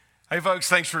Hey folks,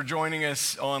 thanks for joining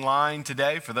us online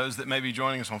today. For those that may be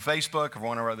joining us on Facebook or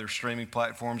one of our other streaming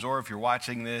platforms, or if you're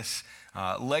watching this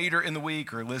later in the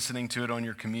week or listening to it on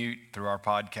your commute through our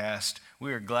podcast,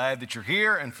 we are glad that you're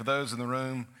here. And for those in the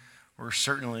room, we're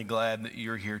certainly glad that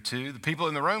you're here too. The people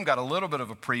in the room got a little bit of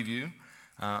a preview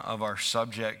of our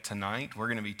subject tonight. We're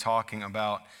going to be talking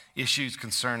about issues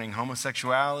concerning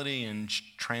homosexuality and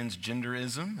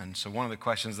transgenderism. And so one of the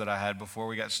questions that I had before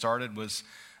we got started was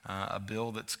a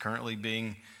bill that's currently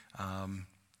being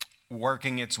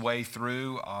working its way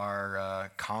through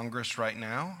our Congress right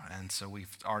now. And so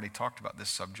we've already talked about this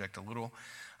subject a little.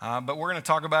 But we're going to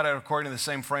talk about it according to the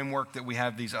same framework that we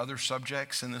have these other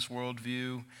subjects in this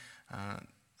worldview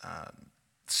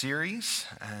series,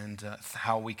 and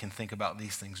how we can think about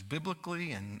these things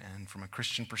biblically and from a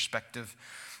Christian perspective.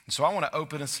 And so I want to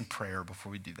open us in prayer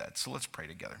before we do that. So let's pray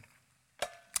together.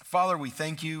 Father, we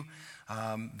thank you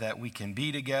that we can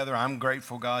be together. I'm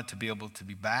grateful, God, to be able to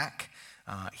be back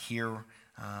here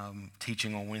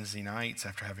teaching on Wednesday nights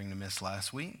after having to miss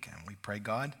last week. And we pray,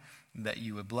 God, that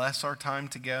you would bless our time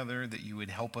together, that you would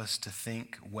help us to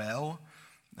think well,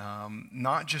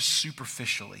 not just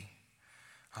superficially,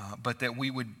 but that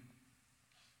we would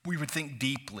think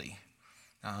deeply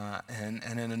and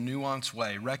in a nuanced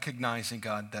way, recognizing,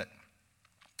 God, that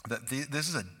this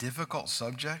is a difficult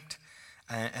subject,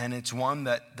 and it's one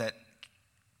that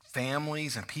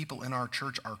families and people in our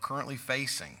church are currently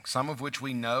facing, some of which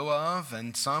we know of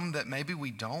and some that maybe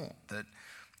we don't,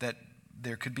 that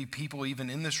there could be people even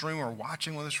in this room or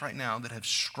watching with us right now that have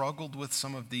struggled with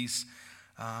some of these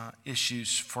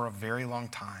issues for a very long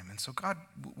time. And so, God,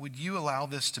 would you allow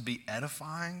this to be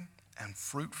edifying and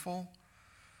fruitful?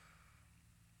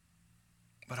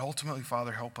 But ultimately,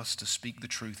 Father, help us to speak the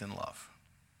truth in love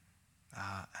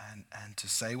and to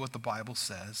say what the Bible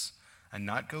says and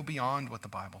not go beyond what the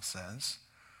Bible says,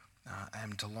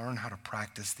 and to learn how to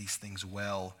practice these things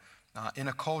well in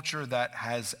a culture that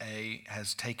has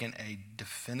taken a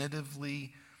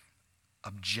definitively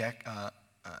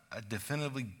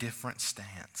different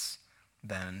stance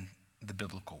than the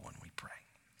biblical one, we pray.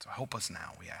 So help us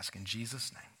now, we ask in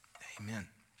Jesus' name, amen.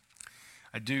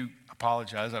 I do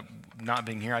apologize for not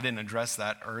being here. I didn't address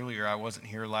that earlier. I wasn't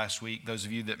here last week. Those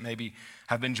of you that maybe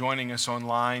have been joining us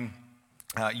online,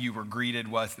 you were greeted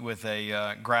with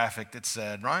a graphic that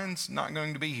said, Ryan's not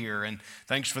going to be here. And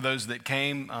thanks for those that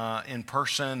came in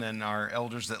person and our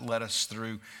elders that led us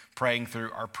through praying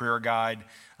through our prayer guide.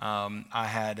 I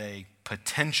had a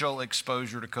potential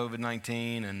exposure to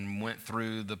COVID-19 and went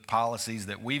through the policies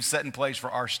that we've set in place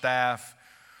for our staff.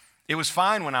 It was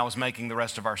fine when I was making the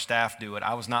rest of our staff do it.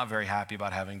 I was not very happy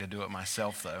about having to do it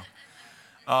myself, though.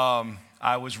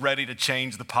 I was ready to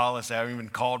change the policy. I even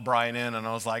called Brian in and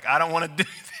I was like, I don't want to do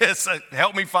this.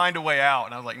 Help me find a way out.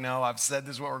 And I was like, no, I've said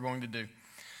this is what we're going to do.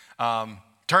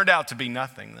 Turned out to be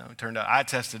nothing, though. It turned out I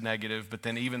tested negative, but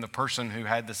then even the person who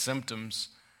had the symptoms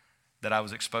that I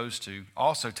was exposed to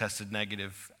also tested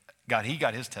negative. He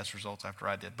got his test results after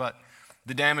I did. But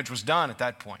the damage was done at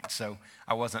that point. So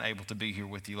I wasn't able to be here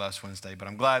with you last Wednesday, but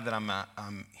I'm glad that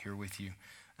I'm here with you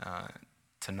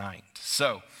tonight.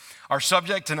 So our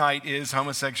subject tonight is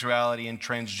homosexuality and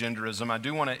transgenderism. I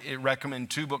do want to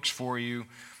recommend two books for you.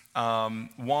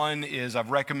 One is I've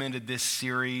recommended this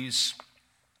series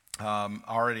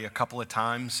already a couple of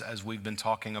times as we've been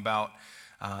talking about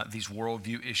these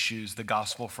worldview issues, the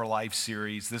Gospel for Life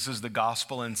series. This is the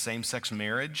Gospel in Same-Sex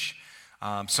Marriage.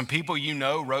 Some people you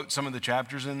know wrote some of the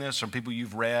chapters in this, some people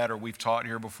you've read or we've taught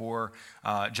here before.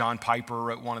 John Piper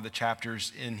wrote one of the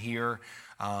chapters in here.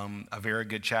 A very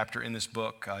good chapter in this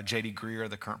book. J.D. Greer,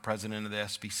 the current president of the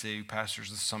SBC, pastors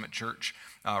of the Summit Church,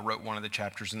 wrote one of the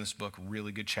chapters in this book.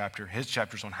 Really good chapter. His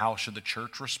chapter's on how should the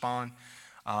church respond.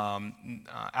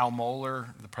 Al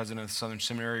Mohler, the president of the Southern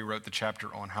Seminary, wrote the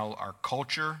chapter on how our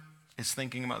culture is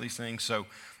thinking about these things. So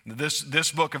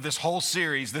this book of this whole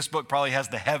series, this book probably has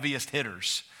the heaviest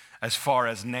hitters as far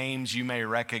as names you may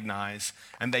recognize,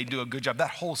 and they do a good job.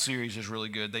 That whole series is really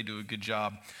good. They do a good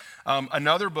job.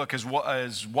 Another book is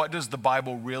What Does the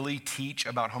Bible Really Teach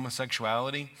About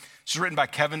Homosexuality? This is written by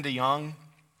Kevin DeYoung.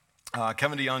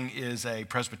 Kevin DeYoung is a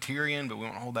Presbyterian, but we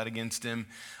won't hold that against him.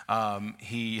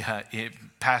 He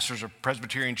pastors a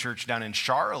Presbyterian church down in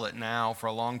Charlotte now. For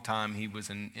a long time, he was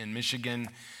in Michigan,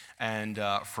 and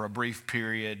for a brief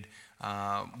period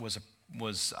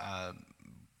was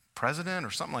president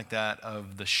or something like that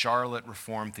of the Charlotte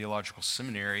Reformed Theological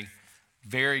Seminary.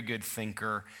 Very good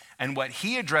thinker. And what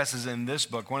he addresses in this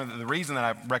book, one of the reason that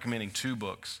I'm recommending two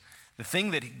books, the thing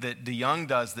that DeYoung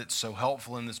does that's so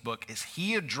helpful in this book is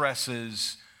he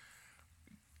addresses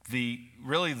the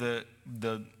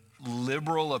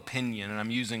liberal opinion, and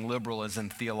I'm using liberal as in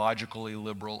theologically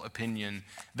liberal opinion,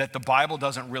 that the Bible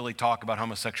doesn't really talk about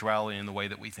homosexuality in the way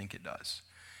that we think it does.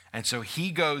 And so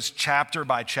he goes chapter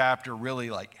by chapter, really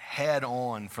like head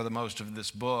on for the most of this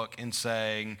book in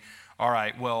saying, all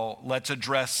right, well, let's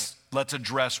address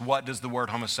what does the word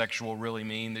homosexual really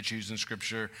mean that's used in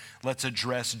Scripture. Let's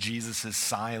address Jesus'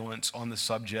 silence on the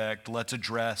subject. Let's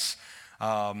address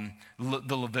the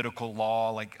Levitical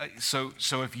law. So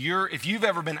if you've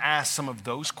ever been asked some of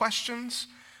those questions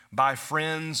by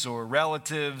friends or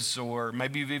relatives, or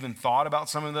maybe you've even thought about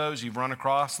some of those, you've run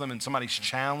across them and somebody's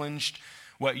challenged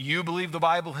what you believe the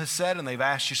Bible has said, and they've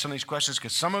asked you some of these questions,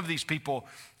 because some of these people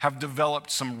have developed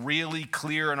some really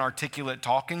clear and articulate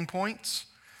talking points,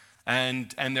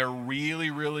 and they're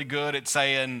really, really good at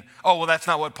saying, oh, well, that's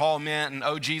not what Paul meant, and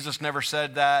oh, Jesus never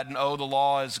said that, and oh, the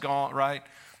law is gone, right?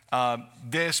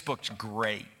 This book's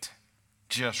great,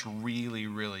 just really,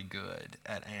 really good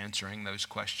at answering those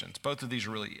questions. Both of these are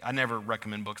really, I never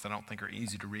recommend books that I don't think are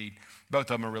easy to read. Both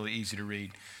of them are really easy to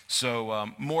read. So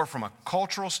more from a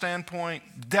cultural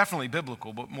standpoint, definitely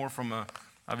biblical, but more from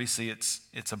obviously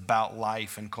it's about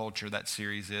life and culture, that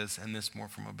series is, and this more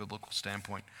from a biblical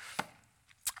standpoint.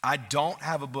 I don't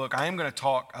have a book. I am going to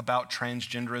talk about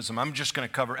transgenderism. I'm just going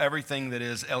to cover everything that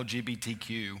is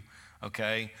LGBTQ,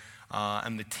 okay?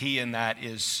 And the T in that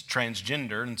is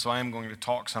transgender, and so I am going to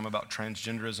talk some about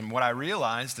transgenderism. What I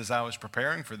realized as I was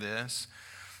preparing for this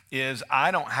is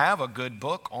I don't have a good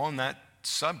book on that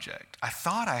subject. I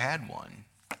thought I had one.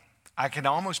 I could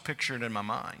almost picture it in my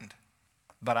mind,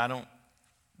 but I don't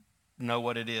know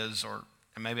what it is, or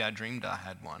maybe I dreamed I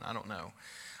had one. I don't know.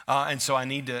 And so I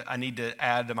need to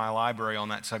add to my library on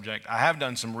that subject. I have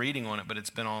done some reading on it, but it's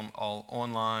been all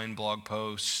online, blog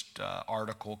post,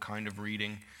 article kind of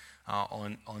reading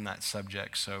on that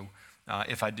subject. So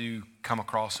if I do come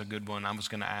across a good one, I was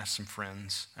going to ask some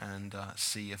friends and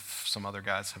see if some other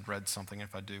guys have read something.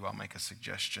 If I do, I'll make a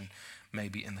suggestion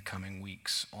maybe in the coming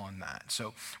weeks on that.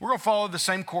 So we're going to follow the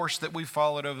same course that we've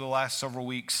followed over the last several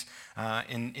weeks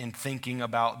in thinking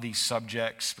about these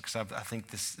subjects, because I think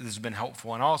this has been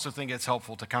helpful. And I also think it's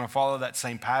helpful to kind of follow that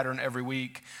same pattern every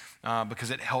week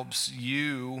because it helps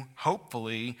you,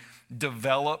 hopefully,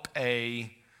 develop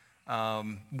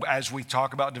as we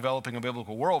talk about developing a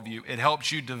biblical worldview, it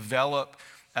helps you develop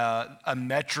a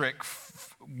metric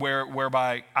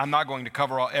whereby I'm not going to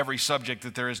cover every subject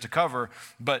that there is to cover,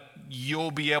 but you'll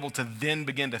be able to then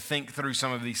begin to think through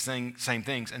some of these same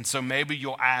things. And so maybe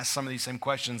you'll ask some of these same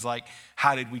questions like,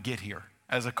 how did we get here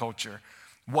as a culture?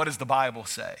 What does the Bible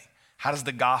say? How does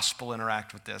the gospel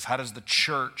interact with this? How does the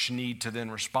church need to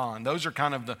then respond? Those are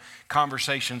kind of the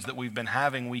conversations that we've been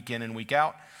having week in and week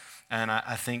out. And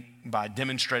I think by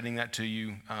demonstrating that to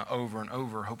you over and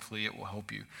over, hopefully it will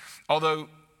help you. Although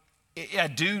I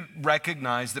do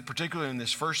recognize that particularly in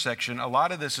this first section, a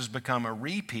lot of this has become a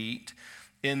repeat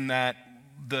in that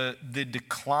the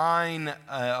decline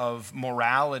of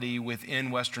morality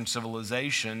within Western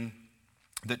civilization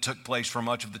that took place for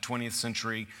much of the 20th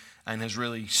century and has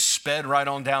really sped right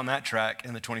on down that track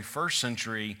in the 21st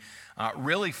century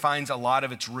really finds a lot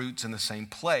of its roots in the same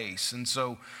place. And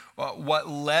so what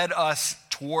led us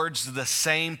towards the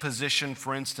same position,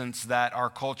 for instance, that our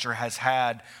culture has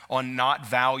had on not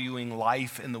valuing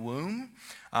life in the womb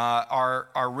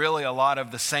are really a lot of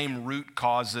the same root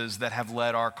causes that have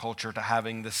led our culture to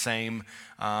having the same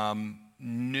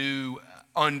new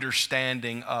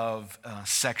understanding of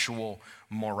sexual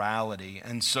morality.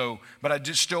 And so, but I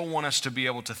just still want us to be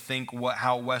able to think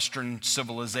how Western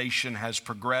civilization has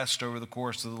progressed over the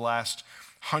course of the last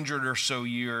 100 or so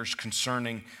years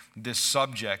concerning this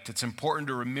subject. It's important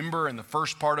to remember in the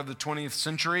first part of the 20th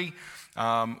century,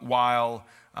 while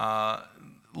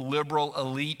liberal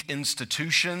elite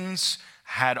institutions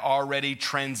had already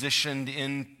transitioned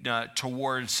in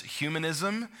towards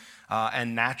humanism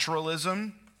and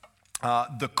naturalism,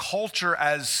 the culture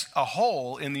as a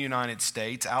whole in the United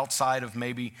States, outside of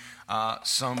maybe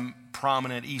some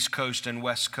prominent East Coast and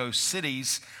West Coast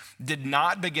cities, did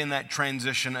not begin that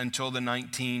transition until the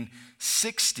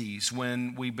 1960s,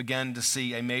 when we began to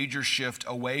see a major shift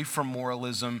away from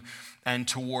moralism and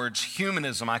towards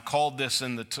humanism. I called this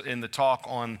in the talk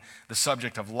on the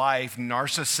subject of life,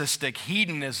 narcissistic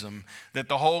hedonism, that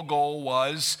the whole goal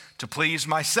was to please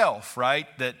myself, right?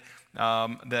 That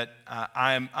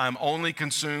I'm only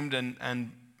consumed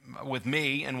and with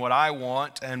me and what I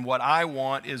want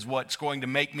is what's going to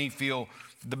make me feel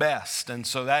the best. And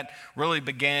so that really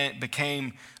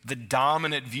became the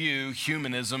dominant view,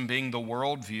 humanism being the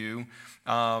worldview,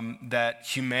 that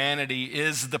humanity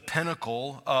is the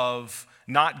pinnacle of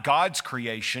not God's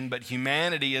creation, but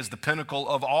humanity is the pinnacle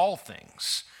of all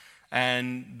things.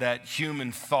 and that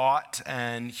human thought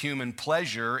and human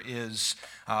pleasure is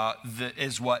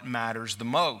what matters the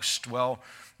most. Well,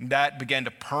 that began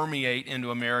to permeate into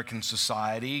American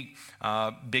society,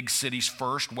 big cities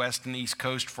first, West and East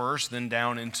Coast first, then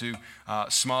down into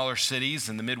smaller cities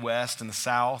in the Midwest and the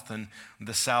South and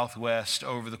the Southwest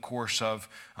over the course of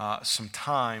some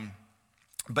time.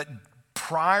 But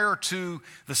prior to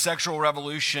the sexual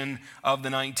revolution of the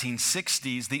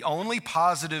 1960s, the only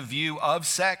positive view of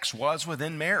sex was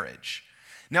within marriage.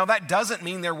 Now, that doesn't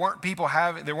mean there weren't people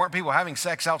having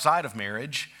sex outside of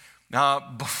marriage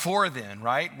before then,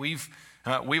 right? We've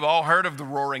all heard of the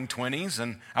Roaring Twenties,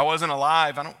 and I wasn't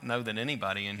alive. I don't know that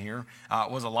anybody in here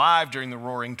was alive during the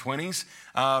Roaring Twenties,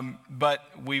 but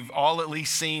we've all at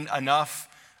least seen enough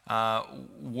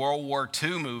World War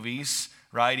II movies,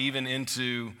 right, even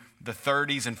into the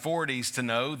 30s and 40s to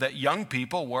know that young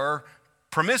people were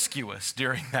promiscuous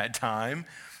during that time.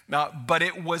 But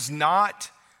it was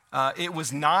not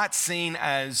seen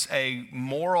as a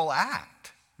moral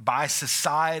act by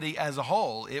society as a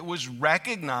whole. It was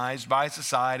recognized by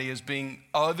society as being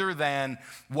other than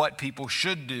what people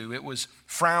should do. It was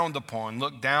frowned upon,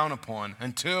 looked down upon,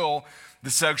 until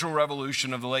the sexual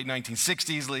revolution of the late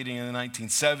 1960s leading in the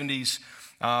 1970s,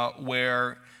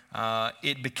 where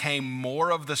it became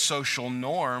more of the social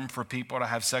norm for people to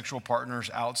have sexual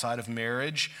partners outside of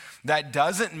marriage. That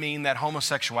doesn't mean that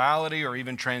homosexuality or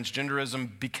even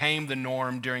transgenderism became the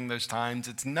norm during those times.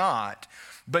 It's not.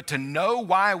 But to know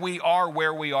why we are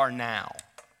where we are now,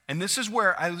 and this is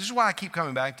why I keep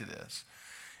coming back to this,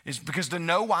 is because to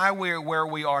know why we're where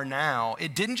we are now,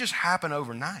 it didn't just happen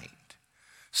overnight.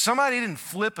 Somebody didn't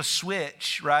flip a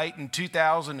switch, right, in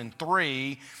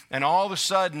 2003, and all of a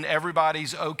sudden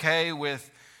everybody's okay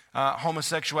with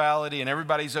homosexuality and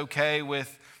everybody's okay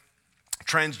with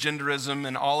transgenderism,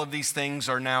 and all of these things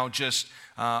are now just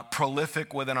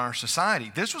prolific within our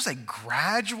society. This was a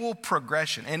gradual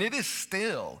progression, and it is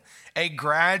still a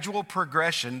gradual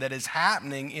progression that is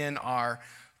happening in our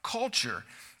culture.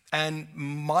 And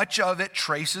much of it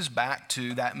traces back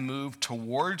to that move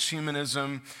towards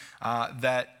humanism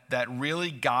that really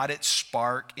got its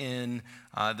spark in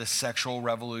the sexual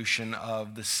revolution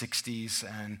of the 60s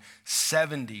and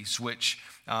 70s, which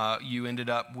you ended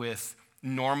up with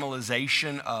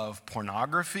normalization of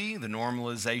pornography, the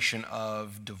normalization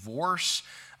of divorce,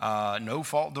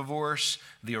 no-fault divorce,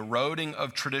 the eroding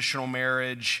of traditional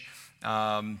marriage,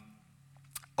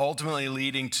 ultimately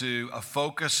leading to a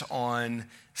focus on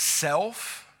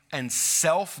self and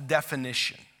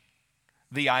self-definition.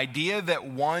 The idea that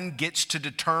one gets to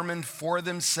determine for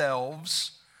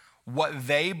themselves what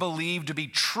they believe to be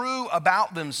true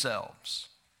about themselves,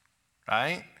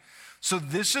 right? So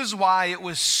this is why it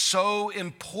was so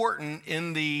important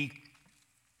in the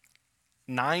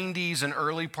 90s and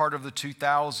early part of the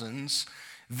 2000s,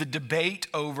 the debate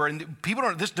over, and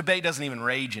this debate doesn't even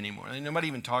rage anymore. Nobody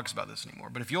even talks about this anymore.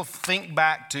 But if you'll think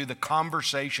back to the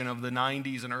conversation of the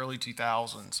 90s and early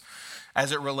 2000s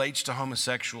as it relates to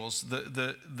homosexuals,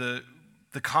 the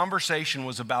conversation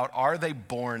was about, are they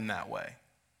born that way?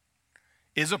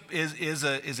 Is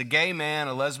a gay man,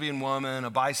 a lesbian woman,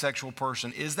 a bisexual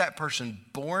person, is that person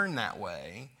born that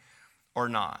way or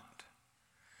not?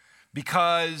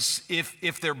 Because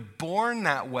if they're born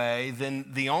that way, then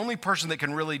the only person that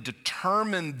can really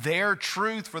determine their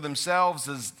truth for themselves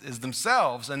is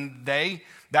themselves. And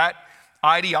that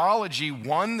ideology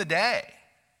won the day,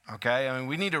 okay? I mean,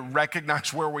 we need to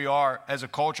recognize where we are as a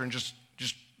culture and just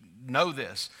know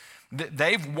this.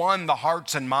 They've won the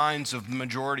hearts and minds of the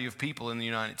majority of people in the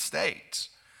United States.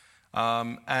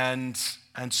 And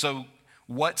so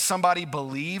what somebody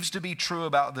believes to be true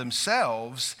about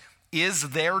themselves is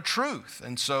their truth.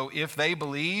 And so if they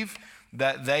believe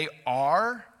that they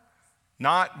are,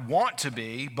 not want to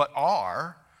be, but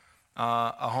are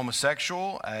a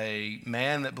homosexual, a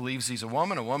man that believes he's a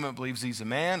woman that believes he's a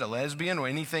man, a lesbian, or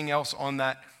anything else on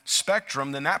that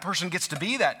spectrum, then that person gets to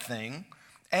be that thing.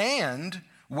 And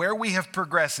where we have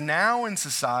progressed now in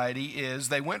society is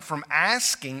they went from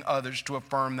asking others to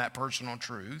affirm that personal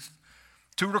truth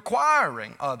to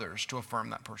requiring others to affirm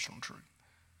that personal truth.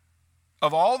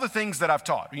 Of all the things that I've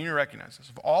taught, you need to recognize this,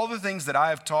 of all the things that I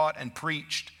have taught and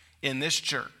preached in this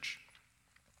church,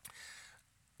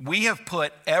 we have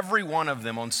put every one of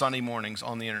them on Sunday mornings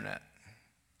on the internet.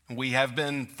 We have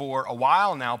been for a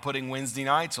while now putting Wednesday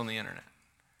nights on the internet.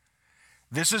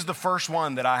 This is the first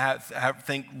one that I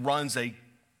think runs a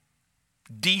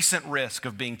decent risk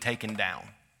of being taken down.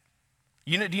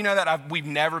 Do you know that we've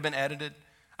never been edited?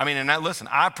 I mean, listen,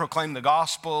 I proclaim the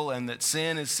gospel and that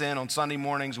sin is sin on Sunday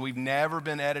mornings. We've never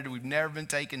been edited. We've never been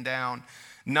taken down.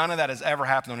 None of that has ever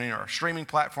happened on any of our streaming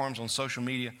platforms, on social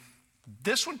media.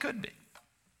 This one could be,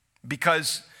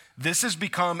 because this has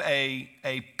become a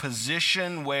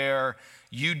position where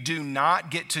you do not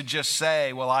get to just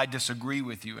say, well, I disagree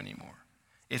with you anymore.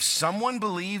 If someone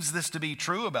believes this to be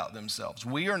true about themselves,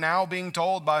 we are now being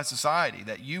told by society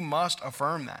that you must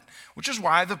affirm that, which is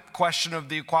why the question of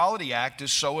the Equality Act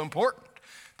is so important.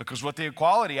 Because what the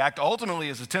Equality Act ultimately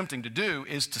is attempting to do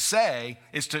is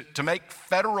to make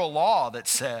federal law that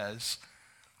says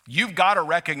you've got to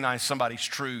recognize somebody's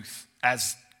truth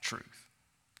as truth,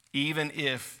 even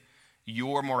if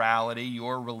your morality,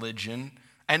 your religion,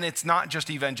 and it's not just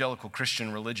evangelical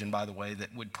Christian religion, by the way,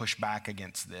 that would push back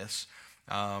against this,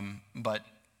 but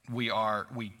we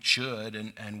should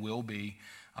and will be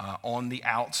on the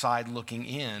outside looking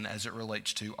in as it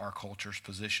relates to our culture's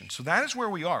position. So that is where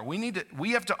we are.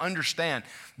 We have to understand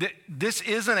that this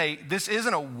isn't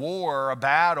a war, a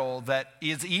battle that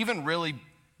is even really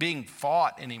being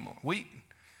fought anymore.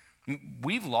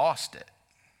 We've lost it.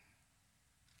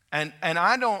 And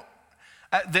I don't,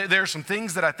 there are some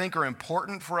things that I think are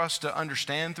important for us to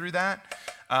understand through that.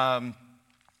 And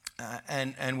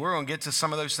we're going to get to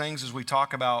some of those things as we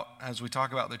talk about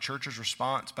the church's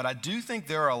response. But I do think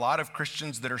there are a lot of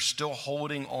Christians that are still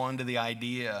holding on to the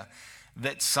idea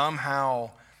that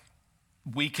somehow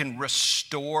we can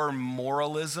restore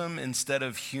moralism instead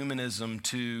of humanism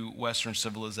to Western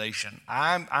civilization.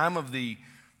 I'm of the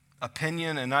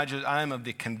opinion, and I'm of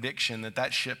the conviction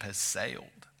that ship has sailed.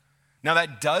 Now,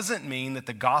 that doesn't mean that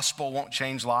the gospel won't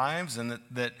change lives and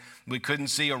that we couldn't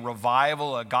see a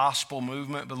revival, a gospel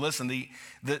movement. But listen,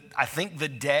 I think the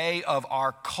day of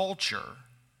our culture,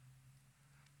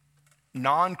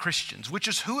 non-Christians, which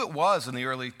is who it was in the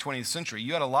early 20th century,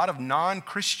 you had a lot of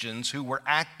non-Christians who were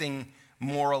acting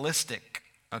moralistic,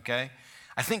 okay?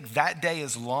 I think that day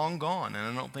is long gone, and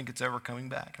I don't think it's ever coming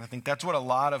back. And I think that's what a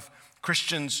lot of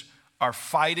Christians are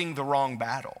fighting the wrong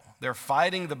battle. They're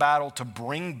fighting the battle to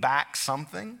bring back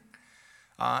something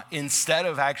instead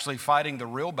of actually fighting the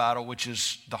real battle, which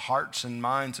is the hearts and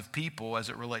minds of people as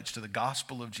it relates to the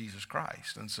gospel of Jesus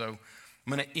Christ. And so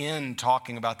I'm going to end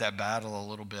talking about that battle a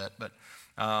little bit, but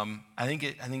I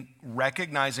think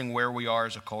recognizing where we are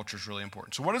as a culture is really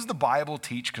important. So what does the Bible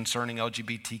teach concerning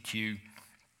LGBTQ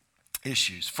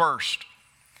issues? First,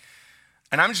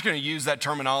 and I'm just going to use that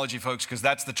terminology, folks, because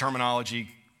that's the terminology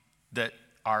that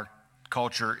our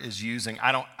culture is using.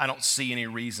 I don't see any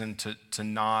reason to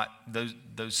not.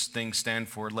 Those things stand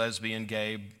for lesbian,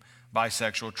 gay,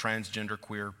 bisexual, transgender,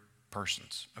 queer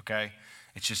persons. Okay,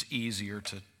 it's just easier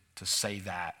to say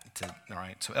that. All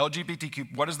right. So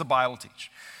LGBTQ. What does the Bible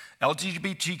teach?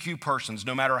 LGBTQ persons,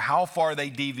 no matter how far they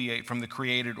deviate from the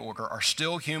created order, are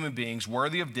still human beings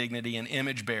worthy of dignity and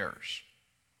image bearers.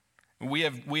 We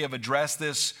have addressed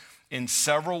this in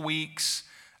several weeks.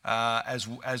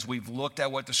 As we've looked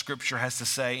at what the scripture has to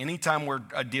say, anytime we're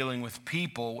dealing with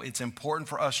people, it's important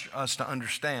for us to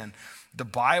understand the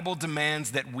Bible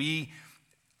demands that we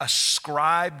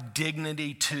ascribe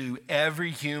dignity to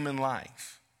every human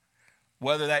life.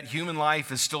 Whether that human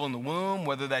life is still in the womb,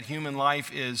 whether that human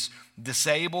life is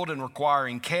disabled and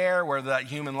requiring care, whether that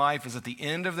human life is at the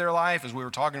end of their life, as we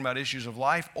were talking about issues of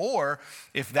life, or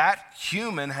if that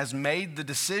human has made the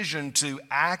decision to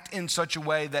act in such a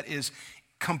way that is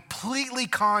completely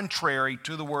contrary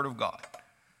to the Word of God.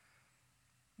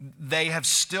 They have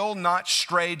still not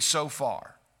strayed so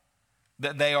far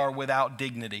that they are without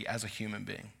dignity as a human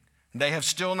being. They have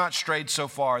still not strayed so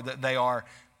far that they are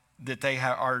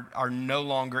no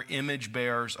longer image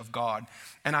bearers of God.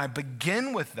 And I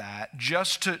begin with that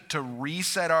just to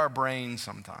reset our brains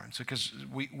sometimes, because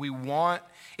we want,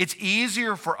 it's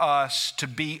easier for us to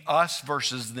be us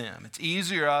versus them. It's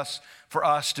easier for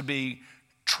us to be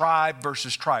tribe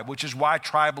versus tribe, which is why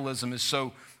tribalism is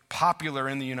so popular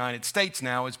in the United States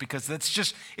now, is because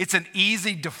it's an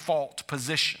easy default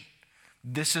position.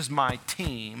 This is my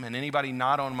team, and anybody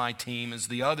not on my team is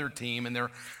the other team,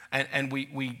 and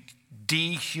we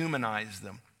dehumanize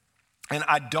them. And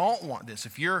I don't want this.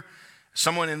 If you're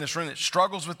someone in this room that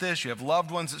struggles with this, you have loved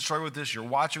ones that struggle with this, you're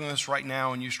watching this right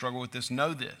now and you struggle with this,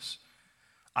 know this.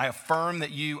 I affirm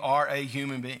that you are a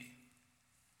human being,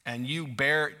 and you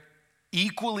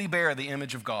equally bear the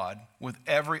image of God with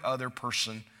every other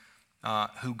person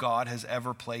who God has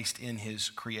ever placed in his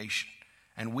creation.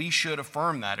 And we should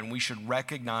affirm that, and we should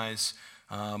recognize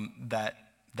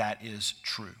that is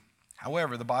true.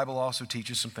 However, the Bible also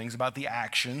teaches some things about the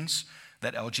actions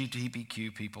that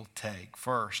LGBTQ people take.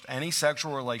 First, any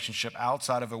sexual relationship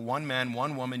outside of a one man,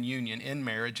 one woman union in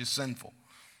marriage is sinful.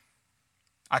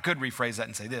 I could rephrase that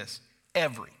and say this: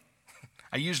 every.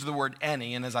 I used the word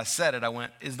any, and as I said it, I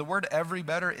went, is the word every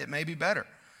better? It may be better.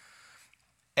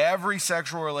 Every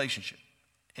sexual relationship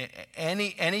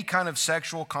any kind of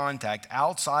sexual contact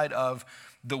outside of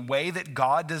the way that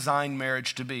God designed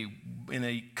marriage to be, in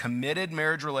a committed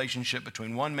marriage relationship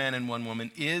between one man and one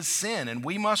woman, is sin, and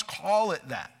we must call it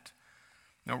that.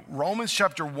 Now, Romans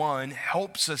chapter 1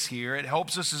 helps us here. It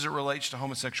helps us as it relates to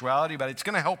homosexuality, but it's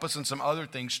going to help us in some other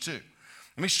things too.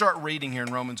 Let me start reading here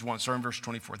in Romans 1, starting in verse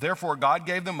 24. Therefore, God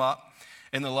gave them up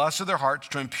in the lust of their hearts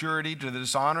to impurity, to the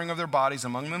dishonoring of their bodies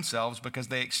among themselves, because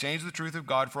they exchanged the truth of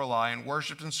God for a lie and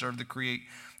worshiped and served the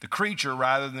creature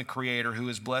rather than the Creator, who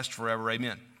is blessed forever.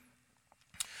 Amen.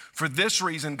 For this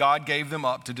reason, God gave them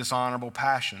up to dishonorable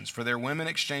passions. For their women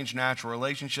exchanged natural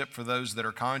relationship for those that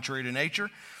are contrary to nature,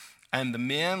 and the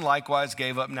men likewise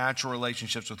gave up natural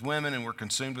relationships with women and were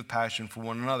consumed with passion for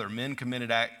one another. Men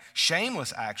committed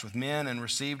shameless acts with men and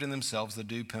received in themselves the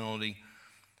due penalty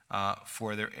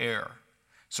for their error.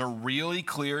 So, really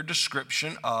clear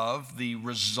description of the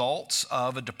results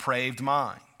of a depraved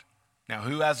mind. Now,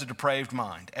 who has a depraved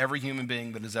mind? Every human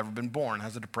being that has ever been born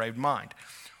has a depraved mind.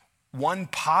 One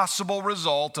possible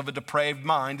result of a depraved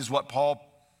mind is what Paul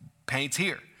paints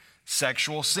here: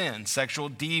 sexual sin, sexual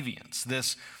deviance.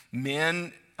 This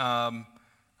men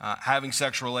having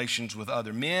sexual relations with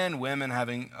other men, women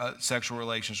having sexual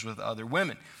relations with other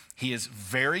women. He is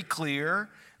very clear.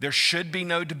 There should be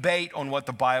no debate on what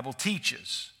the Bible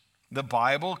teaches. The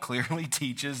Bible clearly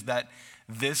teaches that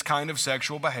this kind of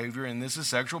sexual behavior, and this is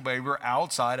sexual behavior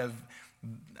outside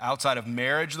of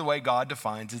marriage, the way God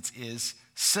defines it, is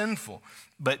sinful.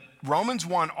 But Romans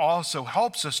 1 also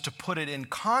helps us to put it in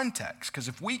context, because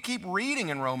if we keep reading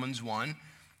in Romans 1,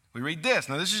 we read this.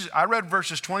 Now, I read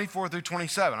verses 24 through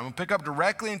 27. I'm going to pick up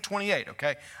directly in 28,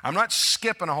 okay? I'm not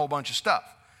skipping a whole bunch of stuff.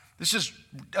 This is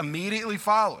immediately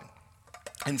following.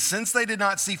 And since they did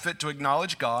not see fit to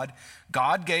acknowledge God,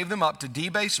 God gave them up to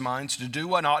debased minds to do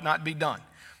what ought not be done.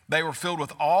 They were filled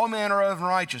with all manner of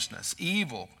unrighteousness,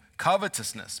 evil,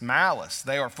 covetousness, malice.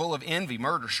 They are full of envy,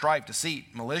 murder, strife,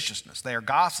 deceit, maliciousness. They are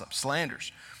gossips,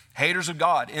 slanders, haters of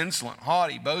God, insolent,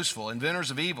 haughty, boastful,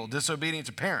 inventors of evil, disobedient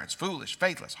to parents, foolish,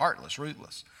 faithless, heartless,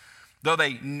 ruthless. Though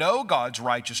they know God's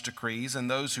righteous decrees and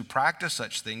those who practice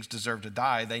such things deserve to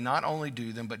die, they not only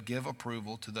do them, but give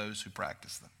approval to those who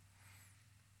practice them.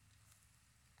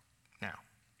 Now,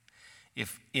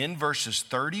 if in verses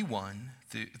 28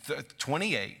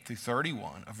 through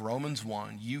 31 of Romans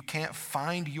 1, you can't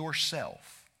find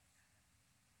yourself,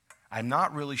 I'm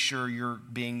not really sure you're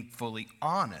being fully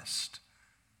honest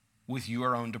with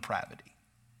your own depravity.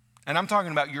 And I'm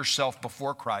talking about yourself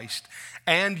before Christ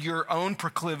and your own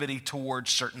proclivity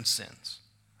towards certain sins.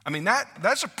 I mean,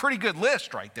 that's a pretty good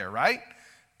list right there, right?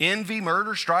 Envy,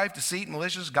 murder, strife, deceit,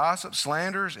 malicious, gossip,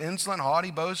 slanders, insolent,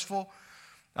 haughty, boastful,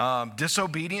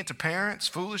 disobedient to parents,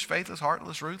 foolish, faithless,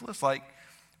 heartless, ruthless. Like,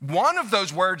 one of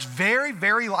those words very,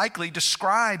 very likely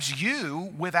describes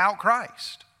you without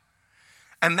Christ.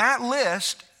 And that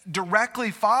list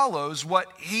directly follows what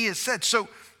he has said. So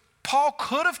Paul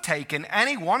could have taken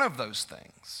any one of those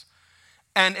things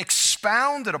and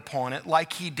expounded upon it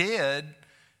like he did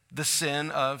the sin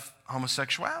of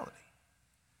homosexuality.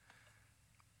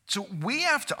 So we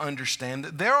have to understand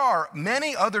that there are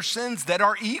many other sins that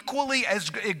are equally as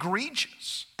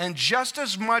egregious and just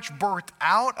as much birthed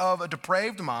out of a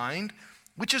depraved mind,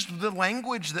 which is the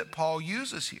language that Paul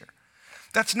uses here.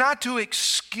 That's not to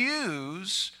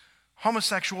excuse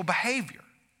homosexual behavior.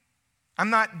 I'm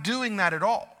not doing that at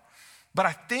all. But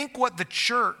I think what the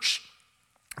church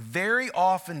very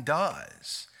often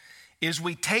does is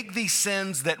we take these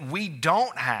sins that we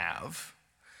don't have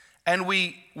and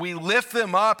we lift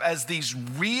them up as these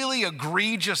really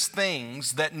egregious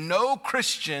things that no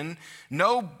Christian,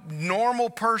 no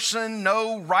normal person,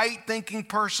 no right-thinking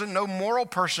person, no moral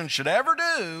person should ever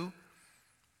do,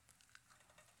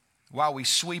 while we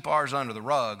sweep ours under the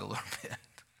rug a little bit,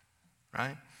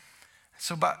 right?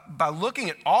 So by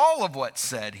looking at all of what's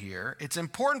said here, it's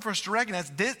important for us to recognize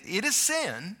this, it is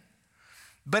sin,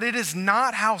 but it is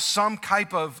not how some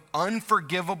type of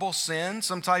unforgivable sin,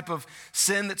 some type of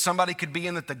sin that somebody could be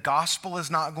in that the gospel is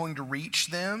not going to reach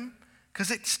them, because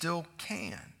it still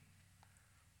can.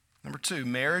 Number 2,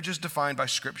 marriage is defined by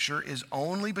Scripture is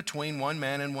only between one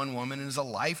man and one woman and is a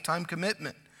lifetime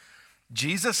commitment.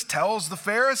 Jesus tells the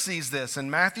Pharisees this in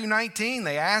Matthew 19.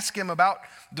 They ask him about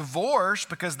divorce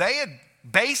because they had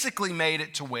basically made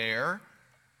it to where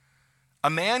a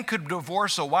man could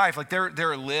divorce a wife. Like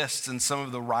there are lists in some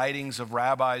of the writings of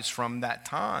rabbis from that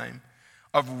time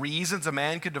of reasons a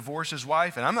man could divorce his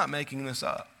wife, and I'm not making this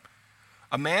up.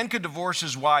 A man could divorce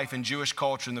his wife in Jewish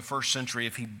culture in the first century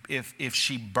if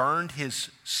she burned his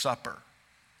supper.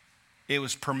 It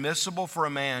was permissible for a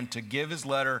man to give his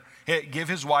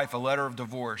wife a letter of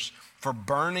divorce for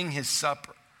burning his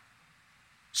supper.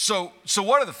 So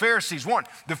what do the Pharisees want?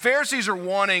 The Pharisees are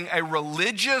wanting a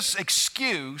religious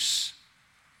excuse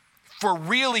for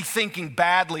really thinking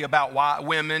badly about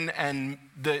women and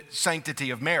the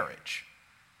sanctity of marriage.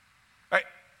 Right?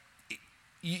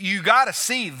 You got to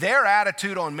see their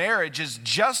attitude on marriage is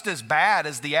just as bad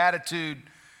as the attitude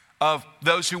of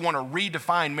those who want to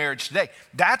redefine marriage today.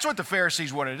 That's what the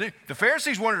Pharisees wanted to do. The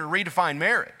Pharisees wanted to redefine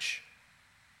marriage.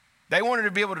 They wanted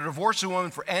to be able to divorce a woman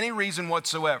for any reason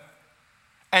whatsoever.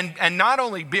 And not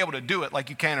only be able to do it like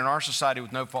you can in our society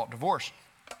with no-fault divorce,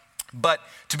 but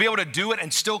to be able to do it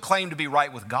and still claim to be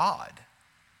right with God.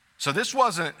 So this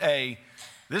wasn't a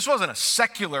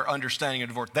secular understanding of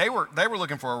divorce. They were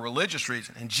looking for a religious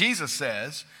reason. And Jesus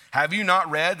says, have you not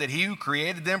read that he who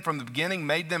created them from the beginning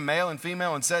made them male and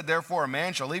female and said, therefore a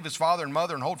man shall leave his father and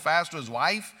mother and hold fast to his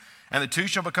wife, and the two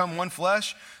shall become one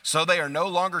flesh? So they are no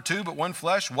longer two but one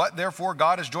flesh. What therefore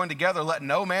God has joined together, let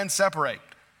no man separate.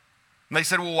 And they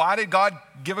said, well, why did God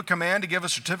give a command to give a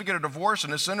certificate of divorce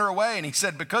and to send her away? And he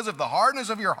said, because of the hardness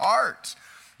of your hearts,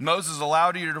 Moses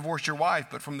allowed you to divorce your wife,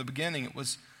 but from the beginning it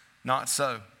was not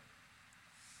so.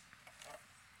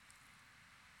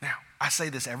 Now, I say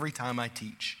this every time I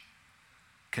teach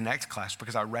Connect class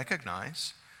because I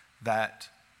recognize that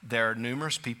there are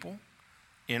numerous people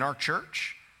in our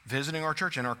church, visiting our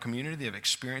church, in our community, that have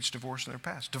experienced divorce in their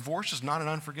past. Divorce is not an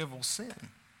unforgivable sin.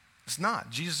 It's not.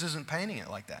 Jesus isn't painting it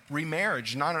like that.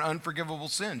 Remarriage is not an unforgivable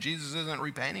sin. Jesus isn't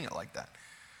repainting it like that.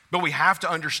 But we have to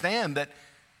understand that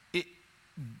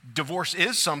divorce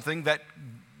is something that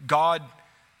God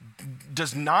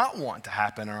does not want to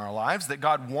happen in our lives, that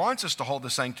God wants us to hold the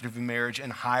sanctity of marriage in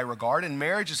high regard, and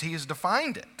marriage as he has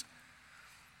defined it.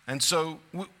 And so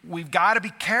we've got to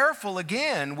be careful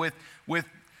again with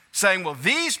saying, well,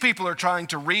 these people are trying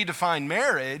to redefine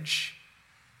marriage,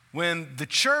 when the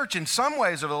church, in some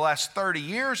ways, over the last 30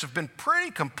 years, have been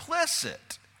pretty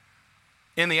complicit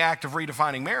in the act of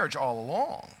redefining marriage all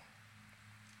along.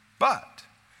 But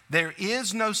there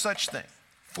is no such thing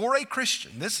for a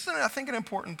Christian. This is, I think, an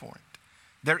important point.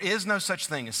 There is no such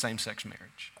thing as same-sex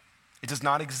marriage. It does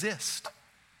not exist.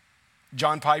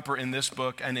 John Piper, in this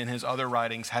book and in his other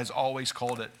writings, has always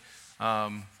called it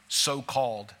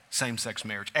so-called same-sex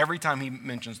marriage every time he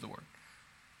mentions the word.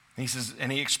 He says,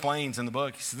 and he explains in the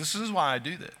book, he says, this is why I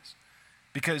do this.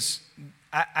 Because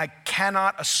I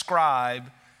cannot ascribe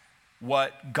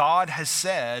what God has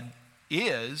said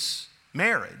is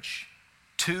marriage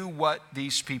to what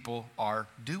these people are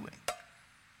doing.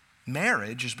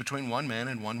 Marriage is between one man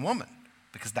and one woman,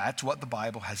 because that's what the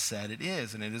Bible has said it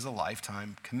is, and it is a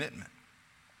lifetime commitment.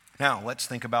 Now, let's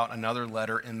think about another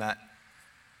letter in that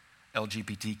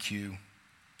LGBTQ,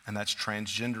 and that's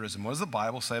transgenderism. What does the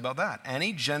Bible say about that?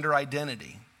 Any gender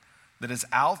identity that is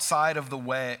outside of the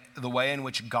way in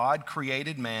which God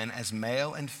created man as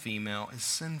male and female is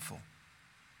sinful.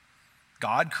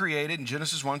 God created, in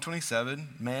Genesis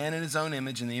 1:27, man in his own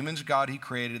image. In the image of God, he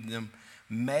created them.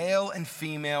 Male and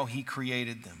female, he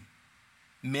created them.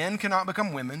 Men cannot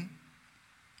become women.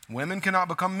 Women cannot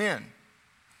become men.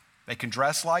 They can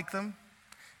dress like them.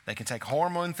 They can take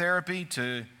hormone therapy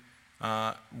to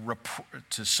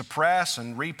suppress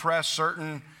and repress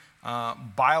certain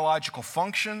biological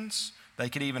functions. They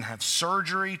could even have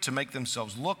surgery to make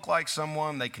themselves look like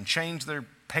someone. They can change their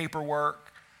paperwork.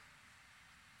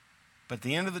 But at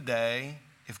the end of the day,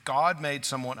 if God made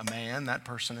someone a man, that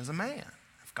person is a man.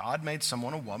 If God made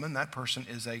someone a woman, that person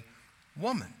is a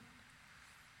woman.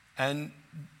 And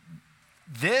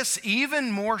this,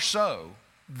 even more so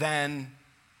than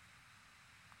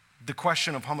the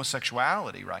question of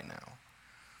homosexuality right now,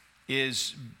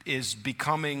 is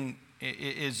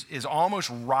almost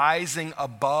rising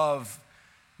above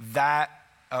that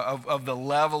of the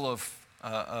level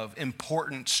of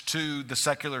importance to the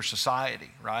secular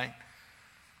society, right?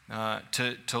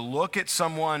 To look at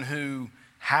someone who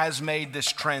has made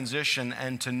this transition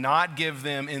and to not give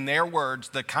them, in their words,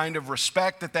 the kind of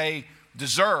respect that they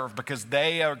deserve, because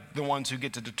they are the ones who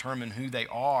get to determine who they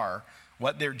are,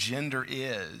 what their gender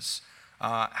is,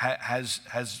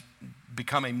 has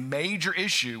become a major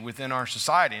issue within our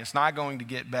society. It's not going to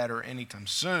get better anytime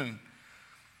soon.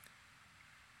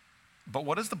 But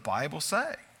what does the Bible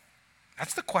say?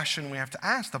 That's the question we have to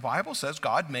ask. The Bible says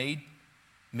God made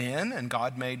men and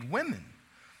God made women.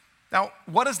 Now,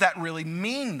 what does that really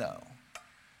mean, though?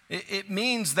 It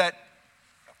means that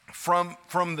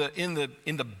in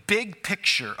the big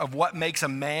picture of what makes a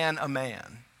man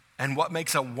and what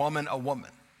makes a woman,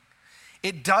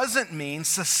 it doesn't mean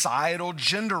societal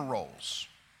gender roles,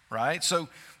 right? So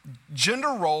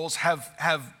gender roles have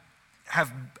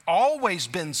always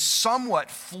been somewhat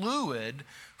fluid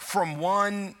from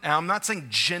one, and I'm not saying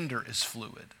gender is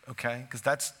fluid, okay? Because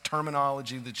that's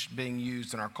terminology that's being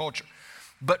used in our culture.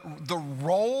 But the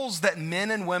roles that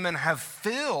men and women have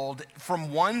filled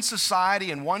from one society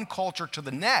and one culture to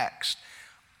the next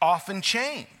often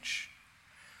change.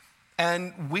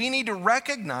 And we need to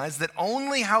recognize that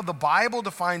only how the Bible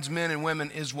defines men and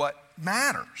women is what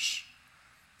matters.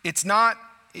 It's not,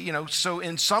 so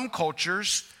in some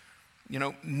cultures,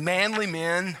 manly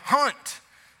men hunt.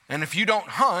 And if you don't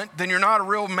hunt, then you're not a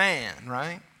real man,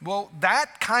 right? Well,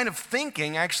 that kind of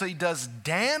thinking actually does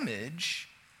damage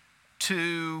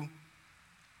to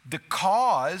the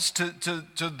cause, to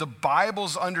the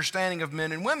Bible's understanding of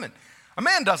men and women. A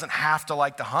man doesn't have to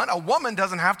like to hunt. A woman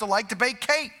doesn't have to like to bake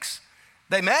cakes.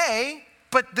 They may,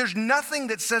 but there's nothing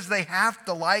that says they have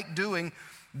to like doing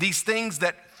these things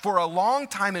that for a long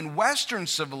time in Western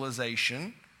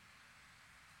civilization,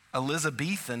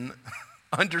 Elizabethan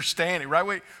understanding, right?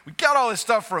 We got all this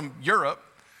stuff from Europe.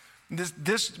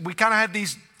 We kind of had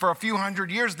these, for a few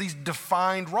hundred years, these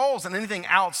defined roles, and anything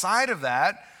outside of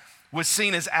that was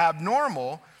seen as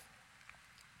abnormal.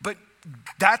 But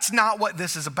that's not what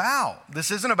this is about.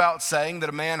 This isn't about saying that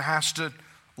a man has to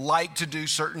like to do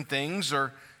certain things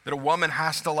or that a woman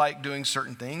has to like doing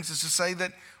certain things. It's to say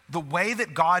that the way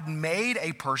that God made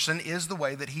a person is the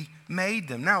way that he made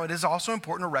them. Now, it is also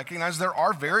important to recognize there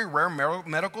are very rare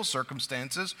medical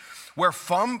circumstances where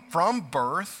from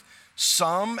birth,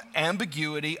 some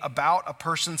ambiguity about a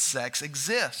person's sex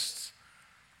exists.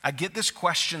 I get this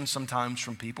question sometimes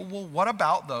from people, well, what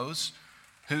about those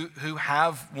who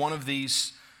have one of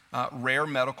these rare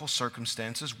medical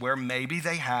circumstances where maybe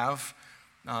they have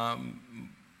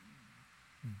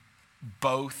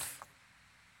both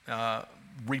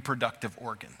reproductive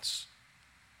organs?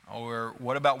 Or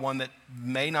what about one that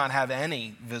may not have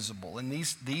any visible? And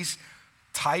these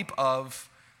type of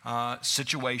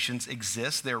situations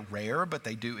exist. They're rare, but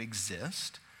they do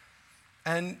exist.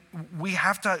 And we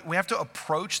have to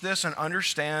approach this and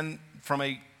understand from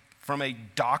a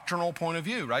doctrinal point of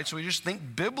view, right? So we just think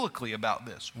biblically about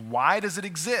this. Why does it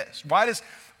exist? Why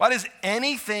does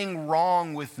anything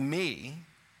wrong with me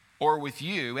or with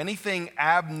you, anything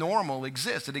abnormal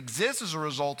exist? It exists as a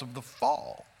result of the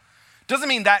fall. Doesn't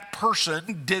mean that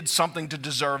person did something to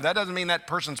deserve that. Doesn't mean that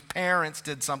person's parents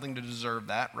did something to deserve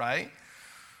that, right?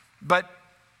 But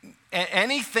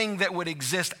anything that would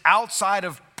exist outside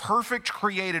of perfect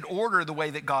created order the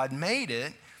way that God made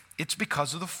it, it's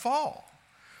because of the fall.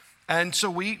 And so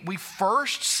we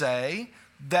first say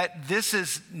that this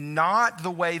is not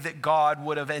the way that God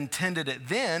would have intended it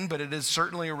then, but it is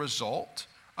certainly a result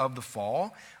of the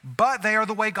fall. But they are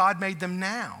the way God made them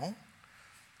now.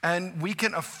 And we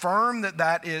can affirm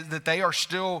that they are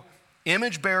still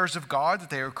image bearers of God, that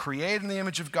they are created in the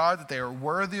image of God, that they are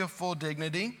worthy of full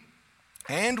dignity.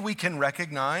 And we can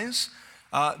recognize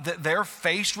that they're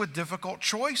faced with difficult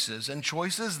choices and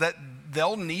choices that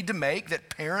they'll need to make, that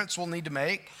parents will need to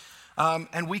make.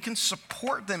 And we can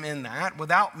support them in that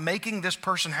without making this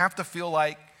person have to feel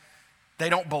like they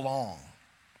don't belong.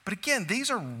 But again,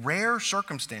 these are rare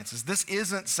circumstances. This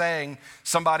isn't saying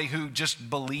somebody who just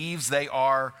believes they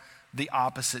are the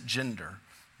opposite gender.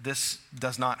 This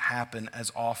does not happen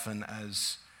as often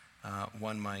as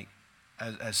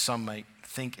as some might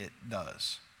think it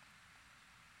does.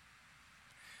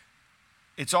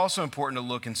 It's also important to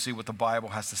look and see what the Bible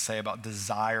has to say about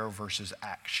desire versus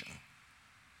action.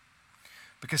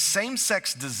 Because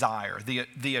same-sex desire,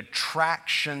 the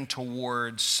attraction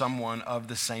towards someone of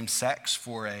the same sex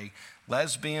for a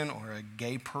lesbian or a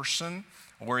gay person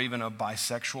or even a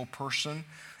bisexual person,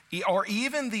 or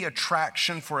even the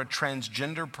attraction for a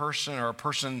transgender person or a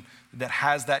person that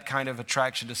has that kind of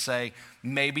attraction to say,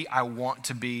 maybe I want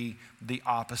to be the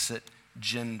opposite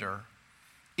gender,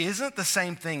 isn't the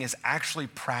same thing as actually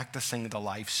practicing the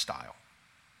lifestyle.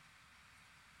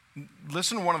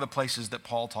 Listen to one of the places that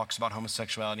Paul talks about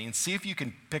homosexuality and see if you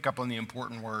can pick up on the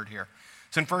important word here.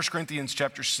 It's in 1 Corinthians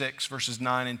chapter 6, verses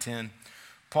 9 and 10.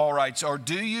 Paul writes, "Or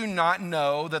do you not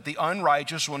know that the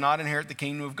unrighteous will not inherit the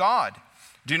kingdom of God?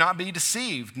 Do not be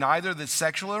deceived, neither the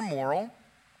sexually immoral,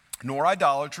 nor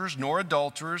idolaters, nor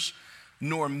adulterers,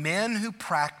 nor men who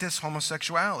practice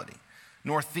homosexuality,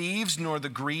 nor thieves, nor the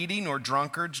greedy, nor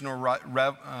drunkards, nor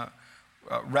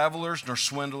revelers, nor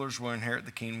swindlers will inherit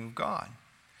the kingdom of God."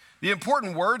 The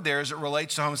important word there as it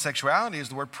relates to homosexuality is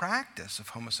the word practice of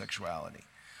homosexuality.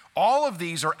 All of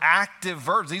these are active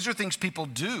verbs. These are things people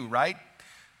do, right?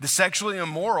 The sexually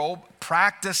immoral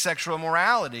practice sexual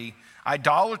immorality.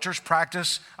 Idolaters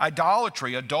practice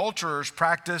idolatry. Adulterers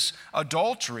practice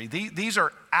adultery. These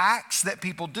are acts that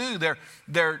people do.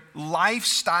 They're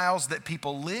lifestyles that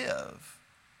people live.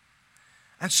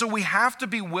 And so we have to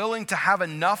be willing to have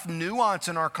enough nuance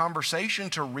in our conversation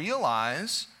to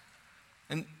realize,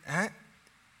 and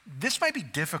this might be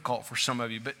difficult for some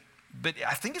of you, but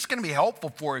I think it's going to be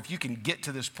helpful for if you can get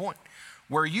to this point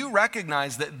where you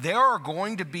recognize that there are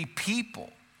going to be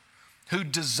people who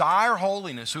desire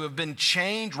holiness, who have been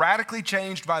changed, radically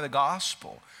changed by the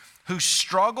gospel, who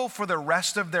struggle for the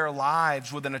rest of their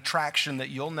lives with an attraction that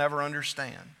you'll never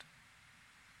understand.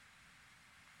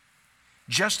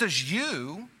 Just as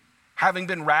you, having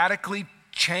been radically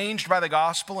changed by the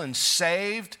gospel and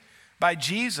saved by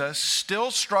Jesus,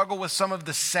 still struggle with some of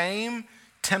the same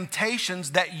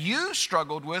temptations that you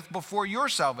struggled with before your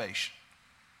salvation.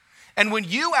 And when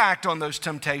you act on those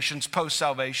temptations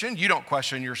post-salvation, you don't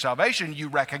question your salvation, you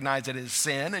recognize it as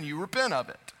sin and you repent of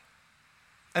it.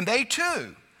 And they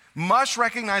too must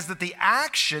recognize that the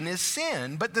action is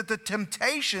sin, but that the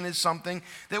temptation is something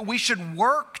that we should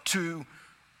work to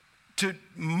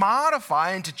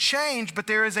modify and to change, but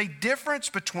there is a difference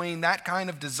between that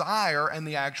kind of desire and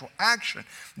the actual action.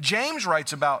 James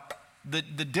writes about the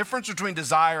difference between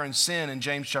desire and sin in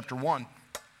James chapter 1.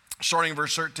 Starting in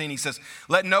verse 13, he says,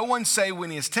 "Let no one say when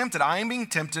he is tempted, I am being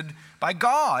tempted by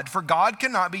God, for God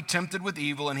cannot be tempted with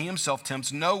evil, and he himself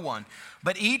tempts no one.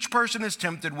 But each person is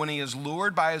tempted when he is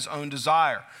lured by his own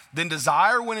desire. Then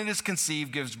desire, when it is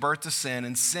conceived, gives birth to sin,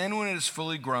 and sin, when it is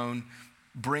fully grown,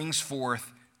 brings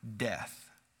forth death."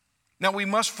 Now, we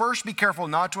must first be careful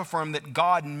not to affirm that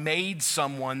God made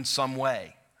someone some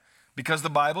way, because the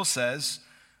Bible says,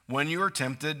 when you are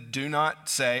tempted, do not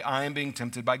say, I am being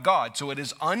tempted by God. So it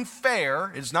is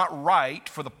unfair, it's not right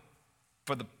for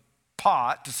the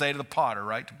pot to say to the potter,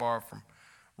 right? To borrow from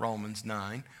Romans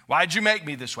 9. Why'd you make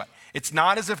me this way? It's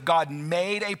not as if God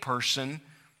made a person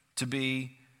to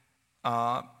be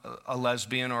a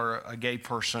lesbian or a gay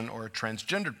person or a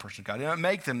transgendered person. God did not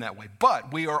make them that way.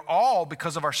 But we are all,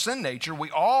 because of our sin nature, we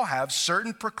all have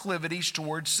certain proclivities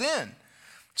towards sin.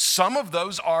 Some of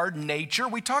those are nature.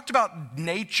 We talked about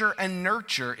nature and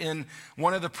nurture in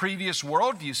one of the previous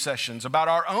worldview sessions about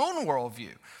our own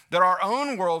worldview. That our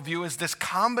own worldview is this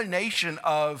combination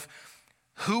of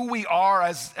who we are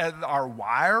as our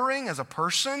wiring as a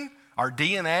person, our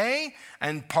DNA,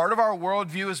 and part of our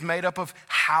worldview is made up of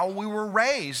how we were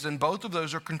raised, and both of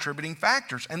those are contributing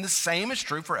factors. And the same is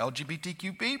true for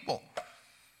LGBTQ people.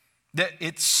 That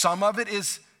some of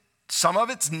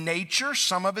it's nature,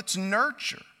 some of it's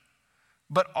nurture.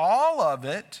 But all of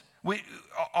it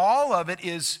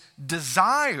is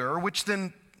desire, which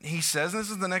then he says, and this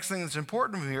is the next thing that's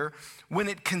important here, when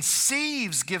it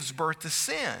conceives, gives birth to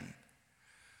sin.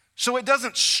 So it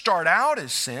doesn't start out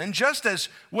as sin, just as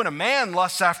when a man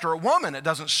lusts after a woman, it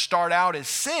doesn't start out as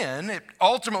sin. It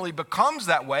ultimately becomes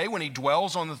that way when he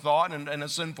dwells on the thought in a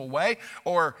sinful way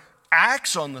or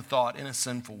acts on the thought in a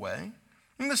sinful way.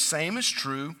 And the same is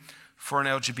true for an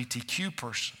LGBTQ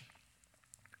person.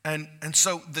 And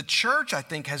so the church, I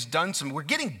think, has done we're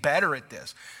getting better at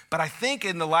this, but I think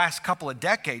in the last couple of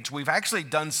decades, we've actually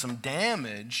done some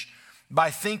damage by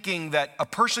thinking that a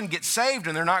person gets saved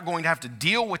and they're not going to have to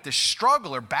deal with this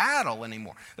struggle or battle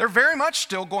anymore. They're very much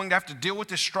still going to have to deal with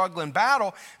this struggle and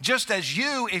battle, just as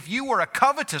you, if you were a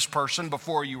covetous person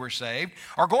before you were saved,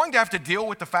 are going to have to deal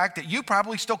with the fact that you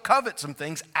probably still covet some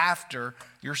things after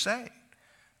you're saved.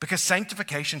 Because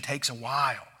sanctification takes a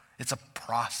while. It's a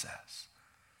process.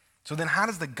 So then how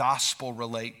does the gospel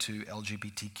relate to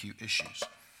LGBTQ issues?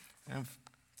 I have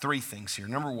three things here.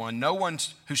 Number one, no one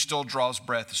who still draws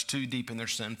breath is too deep in their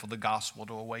sin for the gospel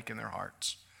to awaken their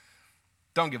hearts.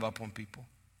 Don't give up on people.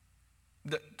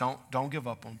 Don't give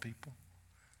up on people.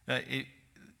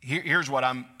 Here's what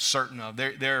I'm certain of.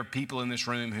 There are people in this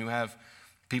room who have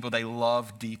people they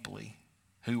love deeply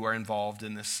who are involved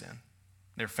in this sin.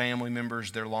 Their family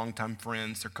members, their longtime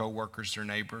friends, their coworkers, their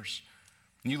neighbors.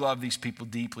 You love these people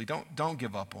deeply. Don't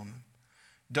give up on them.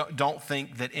 Don't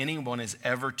think that anyone is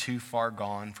ever too far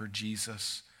gone for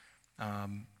Jesus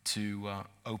to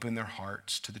open their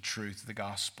hearts to the truth of the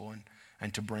gospel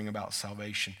and to bring about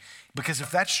salvation. Because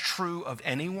if that's true of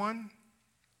anyone,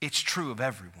 it's true of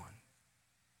everyone,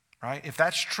 right? If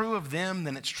that's true of them,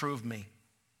 then it's true of me.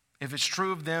 If it's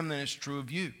true of them, then it's true of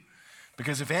you.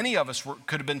 Because if any of us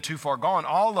could have been too far gone,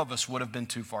 all of us would have been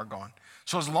too far gone.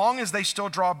 So as long as they still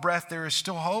draw breath, there is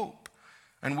still hope.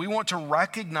 And we want to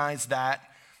recognize that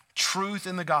truth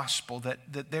in the gospel,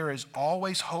 that there is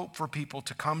always hope for people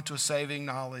to come to a saving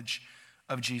knowledge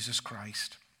of Jesus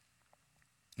Christ.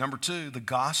 Number two, the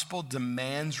gospel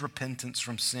demands repentance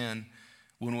from sin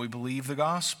when we believe the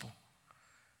gospel.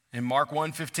 In Mark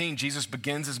 1:15, Jesus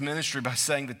begins his ministry by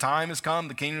saying, the time has come,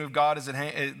 the kingdom of God is at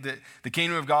hand, the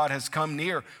kingdom of God has come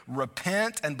near.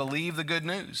 Repent and believe the good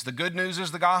news. The good news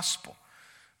is the gospel.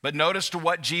 But notice to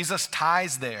what Jesus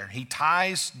ties there. He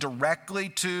ties directly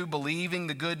to believing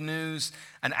the good news,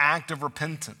 an act of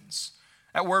repentance.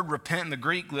 That word repent in the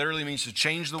Greek literally means to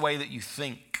change the way that you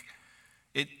think.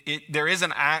 There is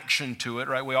an action to it,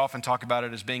 right? We often talk about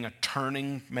it as being a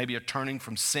turning, maybe a turning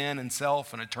from sin and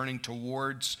self and a turning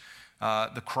towards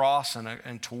the cross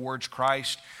and towards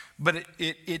Christ. But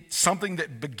it's something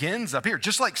that begins up here,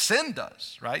 just like sin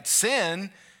does, right?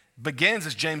 Sin begins,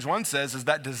 as James 1 says, is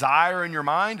that desire in your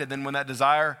mind, and then when that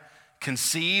desire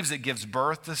conceives, it gives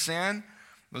birth to sin.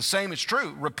 The same is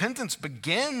true. Repentance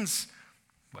begins,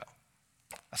 well,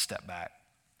 a step back.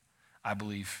 I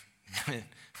believe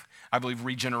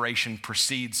regeneration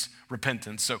precedes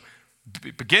repentance. So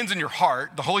it begins in your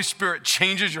heart. The Holy Spirit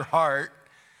changes your heart.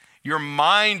 Your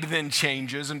mind then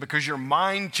changes, and because your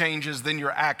mind changes, then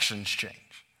your actions change.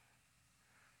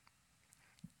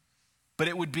 But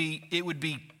it would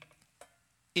be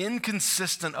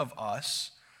inconsistent of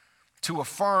us to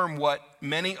affirm what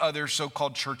many other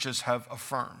so-called churches have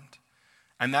affirmed,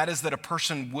 and that is that a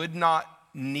person would not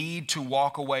need to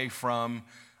walk away from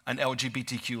an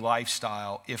LGBTQ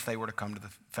lifestyle if they were to come to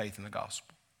the faith in the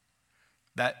gospel.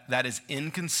 That is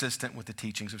inconsistent with the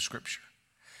teachings of Scripture.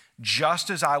 Just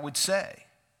as I would say,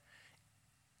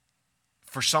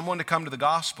 for someone to come to the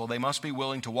gospel, they must be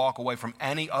willing to walk away from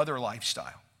any other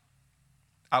lifestyle.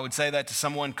 I would say that to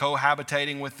someone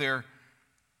cohabitating in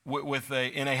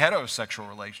a heterosexual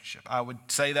relationship. I would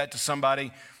say that to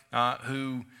somebody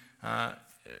who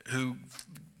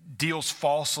deals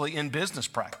falsely in business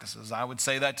practices. I would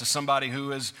say that to somebody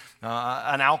who is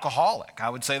an alcoholic. I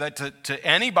would say that to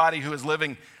anybody who is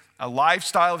living a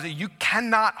lifestyle of sin. You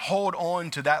cannot hold on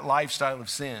to that lifestyle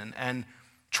of sin and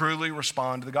truly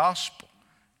respond to the gospel.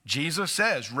 Jesus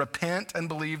says, repent and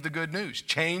believe the good news.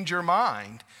 Change your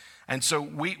mind. And so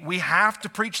we have to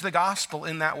preach the gospel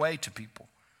in that way to people.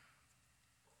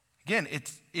 Again,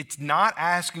 it's not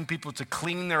asking people to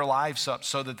clean their lives up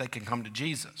so that they can come to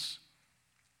Jesus.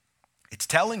 It's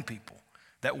telling people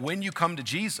that when you come to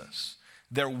Jesus,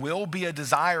 there will be a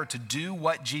desire to do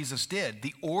what Jesus did.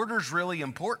 The order's really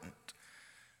important.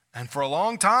 And for a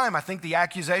long time, I think the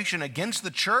accusation against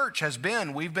the church has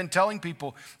been, we've been telling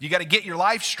people, you got to get your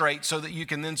life straight so that you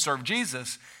can then serve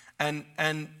Jesus. And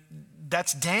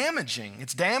that's damaging.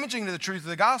 It's damaging to the truth of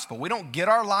the gospel. We don't get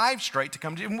our lives straight to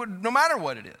come to, no matter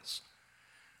what it is.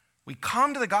 We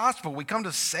come to the gospel, we come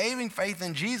to saving faith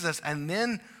in Jesus, and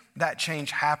then that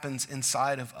change happens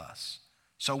inside of us.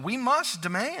 So we must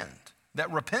demand that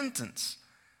repentance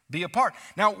be a part.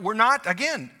 Now, we're not,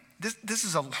 again, this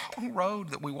is a long road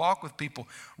that we walk with people,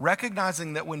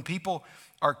 recognizing that when people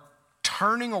are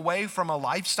turning away from a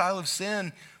lifestyle of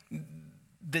sin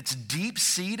that's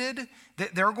deep-seated,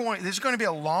 there's going to be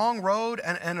a long road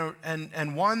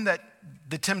and one that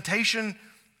the temptation,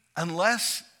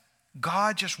 unless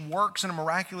God just works in a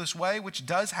miraculous way, which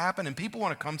does happen, and people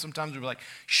want to come sometimes and be like,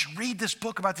 you should read this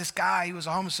book about this guy. He was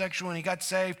a homosexual and he got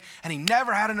saved and he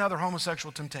never had another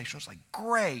homosexual temptation. It's like,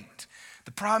 great.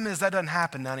 The problem is that doesn't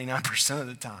happen 99% of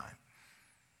the time,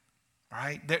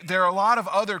 right? There are a lot of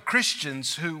other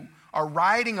Christians who are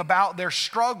writing about their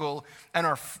struggle and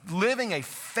are living a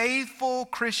faithful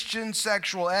Christian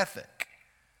sexual ethic,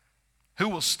 who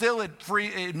will still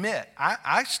admit,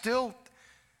 I still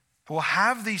will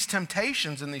have these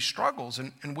temptations and these struggles,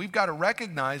 and we've got to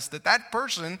recognize that that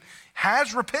person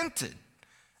has repented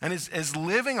and is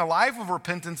living a life of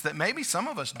repentance that maybe some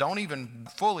of us don't even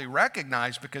fully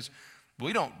recognize because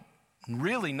we don't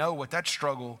really know what that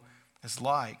struggle is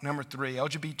like. Number 3,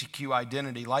 LGBTQ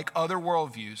identity, like other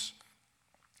worldviews,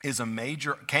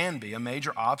 can be a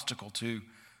major obstacle to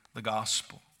the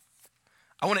gospel.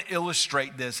 I want to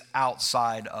illustrate this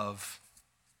outside of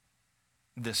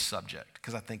this subject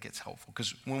because I think it's helpful.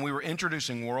 Because when we were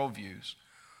introducing worldviews,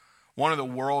 one of the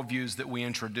worldviews that we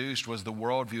introduced was the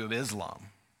worldview of Islam.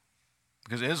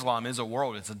 Because Islam is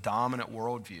it's a dominant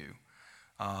worldview.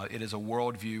 It is a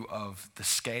worldview of the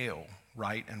scale,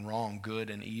 right and wrong,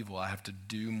 good and evil. I have to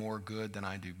do more good than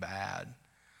I do bad.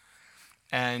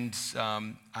 And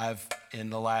I've, in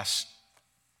the last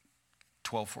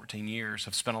 12, 14 years,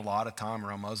 have spent a lot of time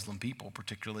around Muslim people,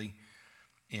 particularly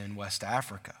in West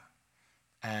Africa.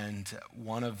 And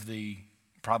one of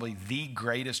probably the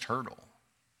greatest hurdle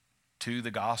to the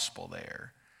gospel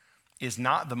there is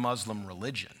not the Muslim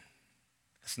religion.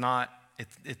 It's not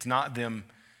them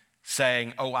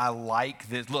saying, oh, I like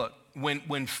this. Look,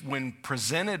 when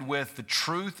presented with the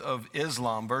truth of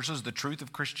Islam versus the truth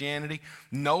of Christianity,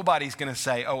 nobody's going to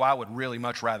say, oh, I would really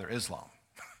much rather Islam.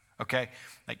 Okay?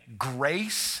 Like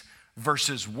grace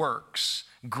versus works.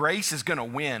 Grace is going to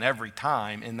win every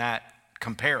time in that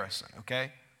comparison,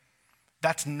 okay?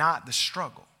 That's not the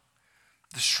struggle.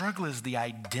 The struggle is the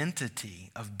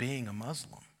identity of being a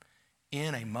Muslim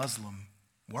in a Muslim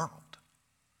world,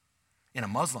 in a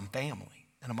Muslim family,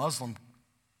 in a Muslim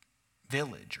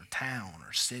village or town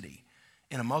or city,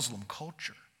 in a Muslim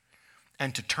culture.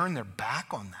 And to turn their back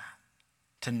on that,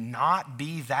 to not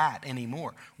be that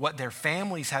anymore, what their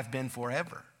families have been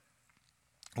forever.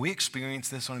 We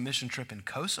experienced this on a mission trip in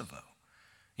Kosovo.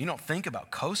 You don't think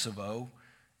about Kosovo,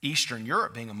 Eastern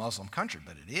Europe being a Muslim country,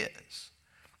 but it is.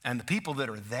 And the people that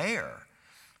are there,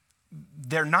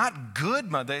 they're not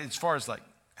good, as far as like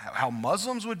how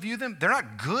Muslims would view them, they're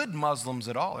not good Muslims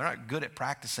at all. They're not good at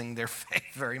practicing their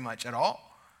faith very much at all.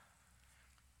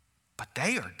 But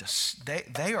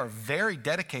they are very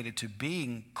dedicated to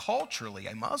being culturally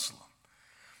a Muslim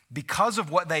because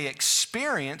of what they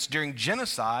experienced during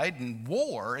genocide and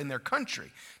war in their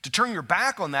country. To turn your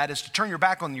back on that is to turn your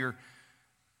back on your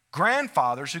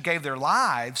grandfathers who gave their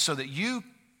lives so that you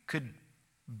could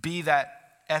be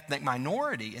that ethnic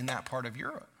minority in that part of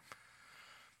Europe.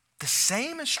 The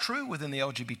same is true within the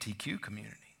LGBTQ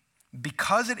community.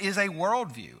 Because it is a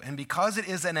worldview and because it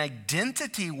is an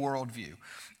identity worldview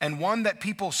and one that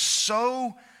people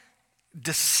so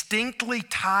distinctly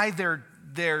tie their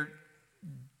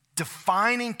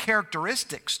defining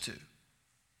characteristics to, it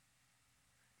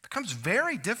becomes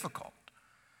very difficult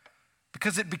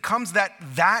because it becomes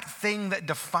that thing that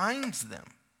defines them.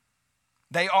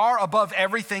 They are above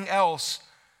everything else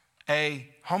a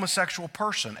homosexual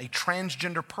person, a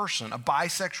transgender person, a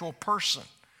bisexual person.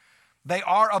 They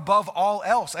are above all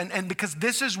else. And because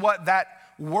this is what that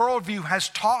worldview has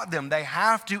taught them, they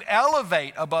have to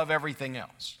elevate above everything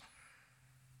else.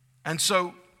 And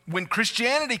so when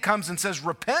Christianity comes and says,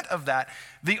 repent of that,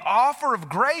 the offer of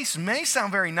grace may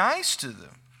sound very nice to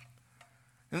them.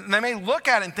 And they may look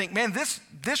at it and think, man,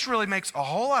 this really makes a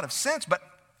whole lot of sense, but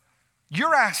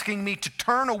you're asking me to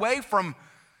turn away from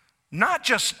not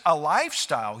just a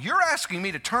lifestyle, you're asking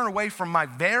me to turn away from my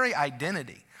very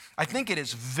identity. I think it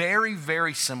is very,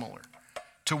 very similar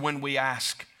to when we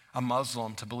ask a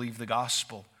Muslim to believe the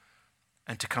gospel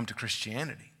and to come to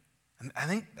Christianity. And I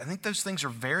think those things are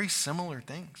very similar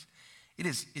things.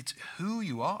 It's who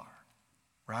you are,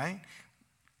 right?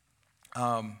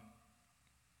 And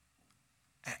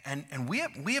we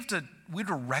have to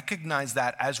recognize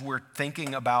that as we're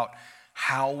thinking about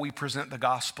how we present the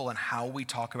gospel and how we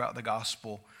talk about the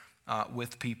gospel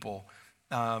with people,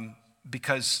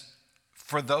 because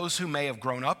for those who may have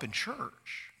grown up in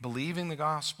church, believing the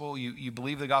gospel, you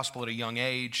believe the gospel at a young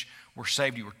age, were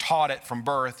saved, you were taught it from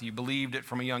birth, you believed it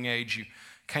from a young age, you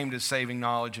came to the saving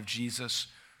knowledge of Jesus.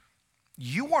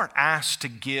 You weren't asked to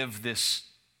give this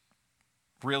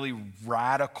really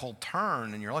radical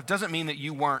turn in your life. Doesn't mean that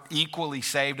you weren't equally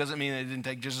saved, doesn't mean that it didn't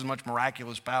take just as much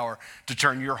miraculous power to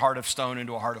turn your heart of stone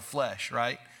into a heart of flesh,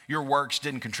 right? Your works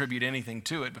didn't contribute anything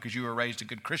to it because you were raised a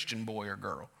good Christian boy or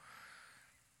girl.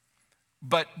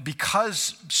 But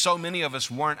because so many of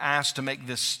us weren't asked to make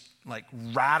this like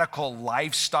radical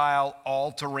lifestyle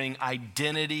altering,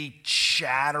 identity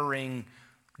shattering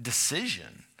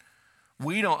decision,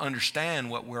 we don't understand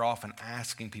what we're often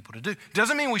asking people to do.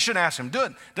 Doesn't mean we shouldn't ask them to do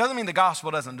it. Doesn't mean the gospel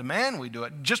doesn't demand we do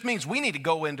it. It just means we need to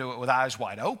go into it with eyes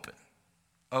wide open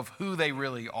of who they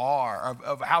really are,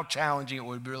 of how challenging it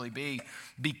would really be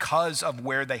because of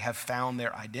where they have found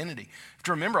their identity. You have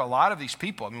to remember, a lot of these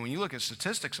people, I mean, when you look at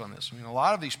statistics on this, I mean, a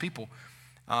lot of these people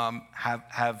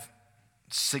have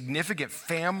significant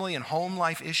family and home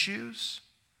life issues,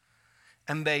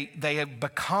 and they have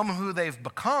become who they've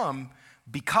become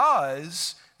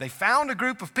because they found a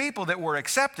group of people that were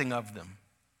accepting of them.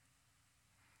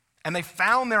 And they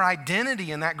found their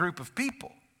identity in that group of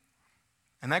people.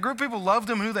 And that group of people loved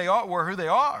them who they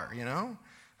are, you know?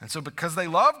 And so because they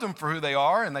loved them for who they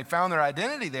are and they found their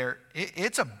identity there,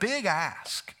 it's a big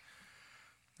ask,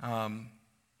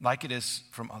 like it is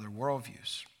from other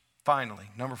worldviews. Finally,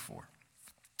 number 4,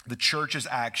 the church's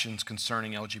actions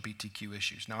concerning LGBTQ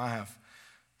issues. Now I have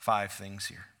 5 things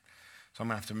here, so I'm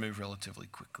going to have to move relatively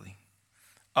quickly.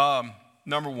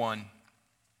 Number 1,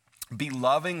 be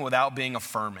loving without being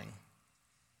affirming.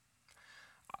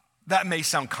 That may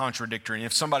sound contradictory, and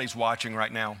if somebody's watching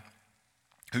right now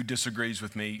who disagrees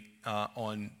with me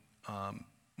on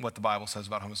what the Bible says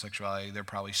about homosexuality, they're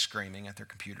probably screaming at their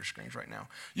computer screens right now.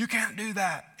 You can't do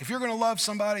that. If you're going to love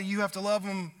somebody, you have to love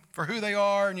them for who they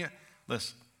are. And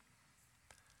listen,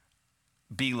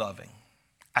 be loving.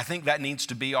 I think that needs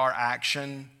to be our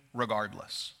action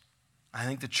regardless. I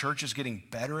think the church is getting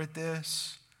better at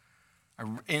this.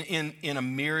 In a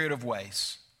myriad of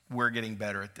ways, we're getting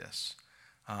better at this.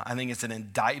 I think it's an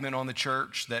indictment on the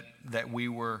church that we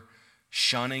were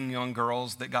shunning young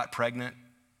girls that got pregnant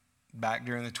back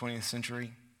during the 20th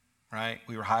century. right?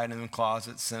 We were hiding in the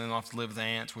closets, sending them off to live with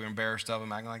aunts. We were embarrassed of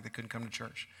them, acting like they couldn't come to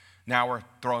church. Now we're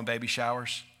throwing baby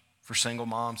showers for single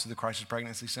moms through the Crisis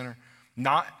Pregnancy Center.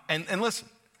 And listen,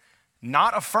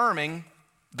 not affirming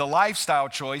the lifestyle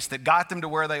choice that got them to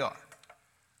where they are,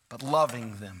 but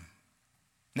loving them.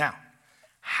 Now,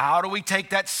 how do we take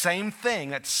that same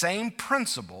thing, that same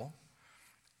principle,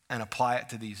 and apply it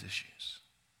to these issues,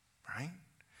 right?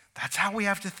 That's how we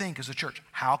have to think as a church.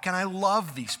 How can I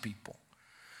love these people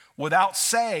without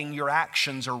saying your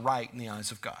actions are right in the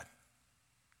eyes of God?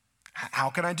 How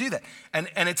can I do that? And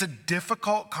it's a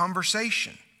difficult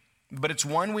conversation, but it's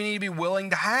one we need to be willing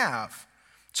to have.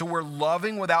 So we're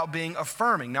loving without being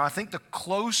affirming. Now, I think the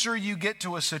closer you get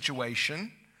to a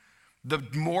situation, the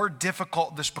more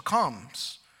difficult this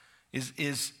becomes.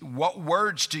 Is what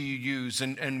words do you use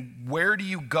and where do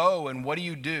you go and what do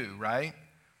you do, right?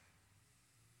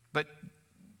 But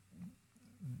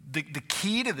the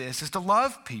key to this is to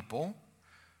love people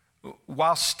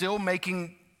while still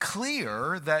making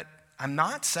clear that I'm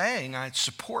not saying I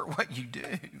support what you do.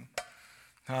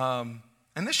 And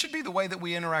this should be the way that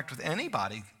we interact with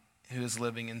anybody who is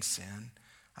living in sin.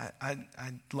 I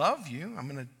love you. I'm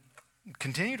going to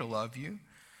continue to love you,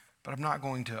 but I'm not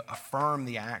going to affirm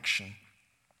the action.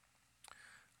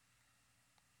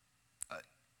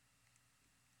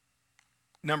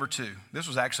 Number 2, this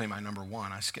was actually my number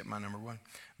 1. I skipped my number 1.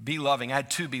 Be loving. I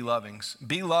had 2 be lovings.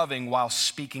 Be loving while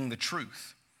speaking the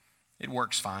truth. It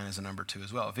works fine as a number 2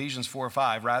 as well. Ephesians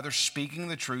 4:5, rather speaking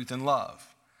the truth in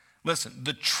love. Listen,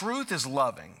 the truth is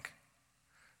loving.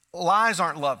 Lies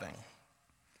aren't loving.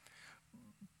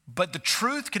 But the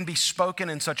truth can be spoken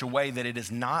in such a way that it is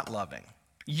not loving.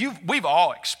 We've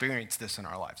all experienced this in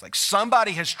our lives. Like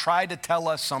somebody has tried to tell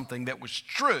us something that was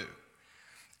true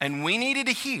and we needed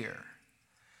to hear,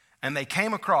 and they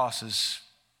came across as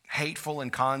hateful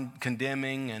and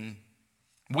condemning, and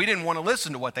we didn't want to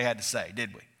listen to what they had to say,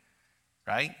 did we?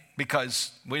 Right?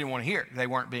 Because we didn't want to hear it. They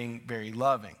weren't being very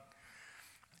loving.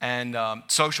 And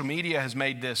social media has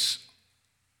made this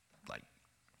like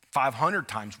 500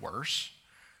 times worse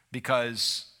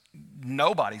because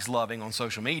nobody's loving on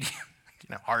social media.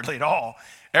 Hardly at all.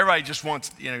 Everybody just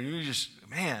wants, we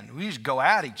just go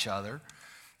at each other.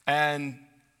 And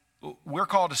we're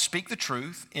called to speak the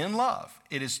truth in love.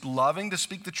 It is loving to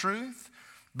speak the truth,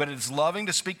 but it is loving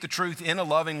to speak the truth in a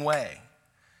loving way.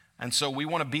 And so we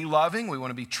want to be loving, we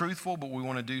want to be truthful, but we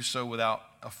want to do so without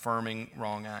affirming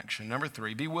wrong action. Number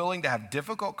 3, be willing to have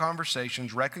difficult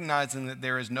conversations, recognizing that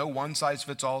there is no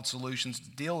one-size-fits-all solutions to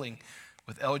dealing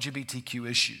with LGBTQ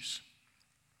issues.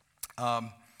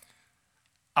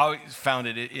 I found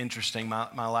it interesting.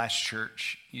 My last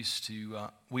church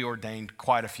we ordained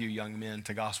quite a few young men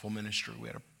to gospel ministry. We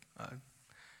had a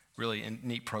really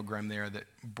neat program there that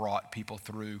brought people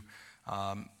through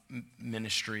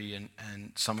ministry,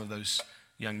 and some of those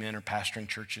young men are pastoring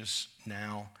churches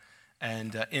now.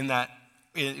 And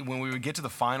when we would get to the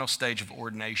final stage of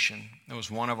ordination, there was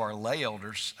one of our lay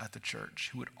elders at the church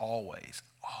who would always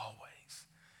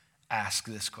ask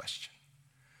this question.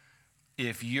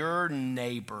 If your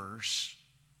neighbors,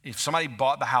 if somebody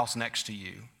bought the house next to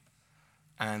you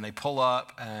and they pull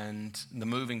up and the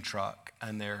moving truck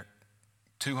and they're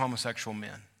 2 homosexual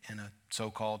men in a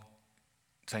so-called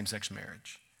same-sex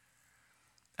marriage,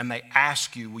 and they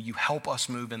ask you, will you help us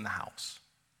move in the house?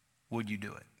 Would you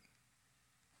do it?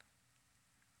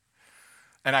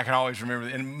 And I can always remember,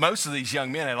 and most of these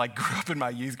young men, I grew up in my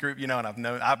youth group, and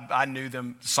I knew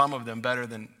them, some of them better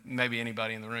than maybe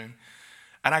anybody in the room.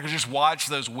 And I could just watch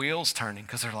those wheels turning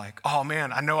because they're like, oh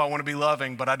man, I know I want to be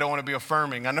loving, but I don't want to be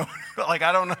affirming. I'm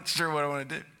not sure what I want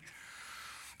to do.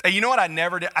 And you know what I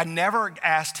never did? I never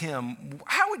asked him,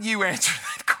 how would you answer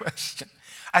that question?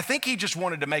 I think he just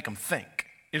wanted to make them think,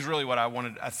 is really what I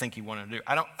think he wanted to do.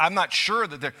 I'm not sure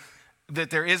that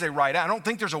there is a right. I don't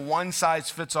think there's a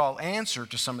one-size-fits-all answer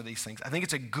to some of these things. I think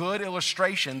it's a good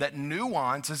illustration that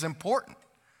nuance is important.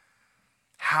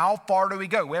 How far do we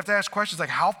go? We have to ask questions like,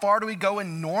 how far do we go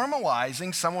in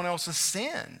normalizing someone else's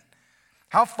sin?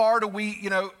 How far do we,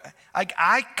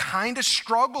 I kind of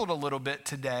struggled a little bit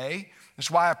today. That's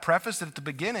why I prefaced it at the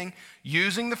beginning,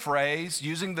 using the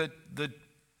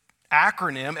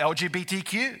acronym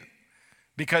LGBTQ,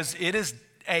 because it is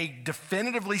a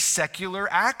definitively secular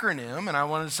acronym. And I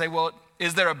wanted to say, well,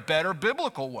 is there a better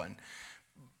biblical one?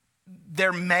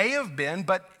 There may have been,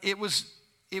 but it was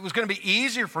going to be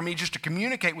easier for me just to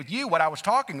communicate with you what I was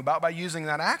talking about by using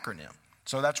that acronym.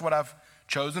 So that's what I've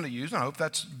chosen to use, and I hope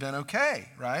that's been okay,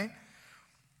 right?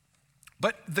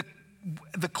 But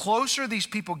the closer these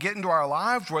people get into our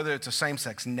lives, whether it's a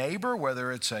same-sex neighbor,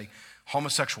 whether it's a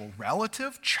homosexual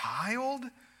relative, child,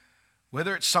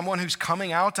 whether it's someone who's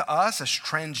coming out to us as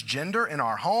transgender in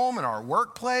our home, in our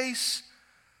workplace.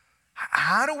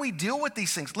 How do we deal with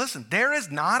these things? Listen, there is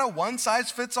not a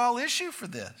one-size-fits-all issue for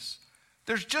this.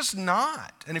 There's just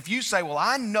not. And if you say, well,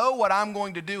 I know what I'm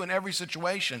going to do in every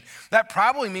situation, that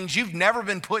probably means you've never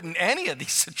been put in any of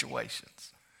these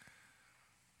situations.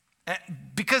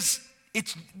 Because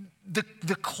it's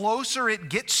the closer it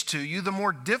gets to you, the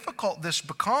more difficult this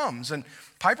becomes. And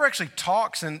Piper actually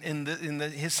talks in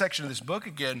his section of this book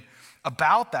again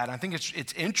about that. I think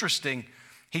it's interesting.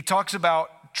 He talks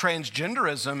about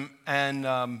transgenderism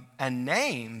and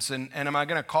names. And am I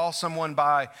going to call someone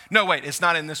by? No, wait, it's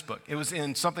not in this book. It was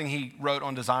in something he wrote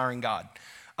on Desiring God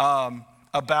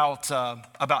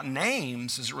about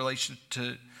names as it relates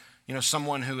to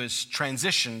someone who has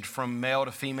transitioned from male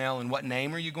to female, and what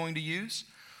name are you going to use?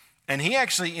 And he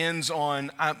actually ends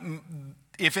on,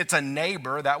 if it's a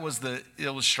neighbor, that was the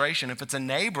illustration. If it's a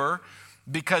neighbor,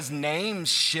 because names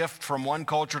shift from one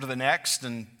culture to the next,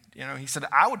 and he said,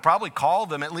 I would probably call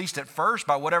them, at least at first,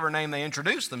 by whatever name they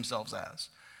introduce themselves as.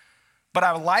 But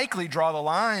I would likely draw the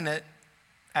line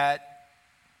at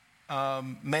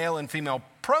male and female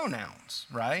pronouns,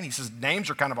 right? He says names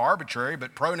are kind of arbitrary,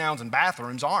 but pronouns and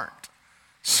bathrooms aren't.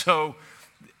 So,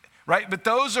 right? But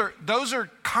those are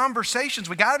conversations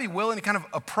we got to be willing to kind of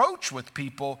approach with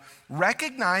people,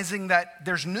 recognizing that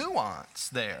there's nuance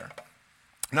there.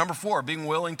 Number 4, being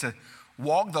willing to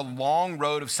walk the long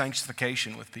road of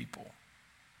sanctification with people.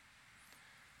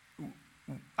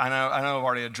 I know I've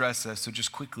already addressed this, so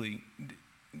just quickly,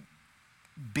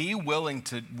 be willing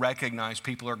to recognize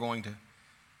people are going to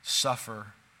suffer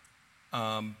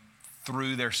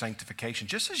through their sanctification,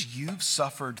 just as you've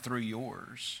suffered through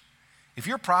yours. If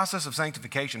your process of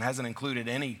sanctification hasn't included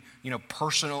any,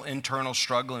 personal internal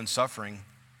struggle and suffering,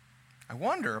 I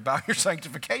wonder about your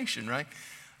sanctification, right?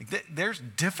 There's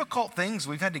difficult things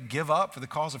we've had to give up for the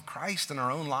cause of Christ in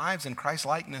our own lives and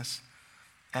Christ-likeness.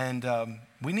 And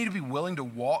we need to be willing to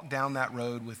walk down that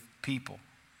road with people.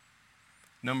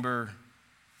 Number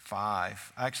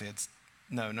 5, actually it's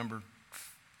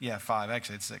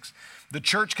 6. The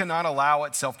church cannot allow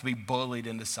itself to be bullied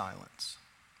into silence.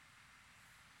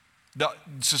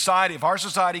 If our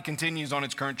society continues on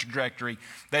its current trajectory,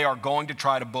 they are going to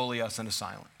try to bully us into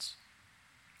silence.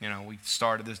 We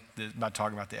started this by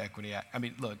talking about the Equity Act. I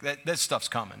mean, look, that stuff's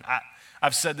coming.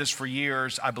 I've said this for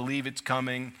years. I believe it's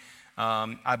coming.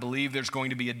 I believe there's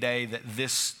going to be a day that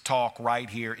this talk right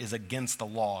here is against the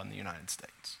law in the United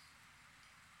States.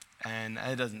 And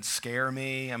it doesn't scare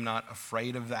me. I'm not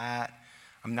afraid of that.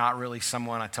 I'm not really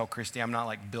someone, I tell Christy, I'm not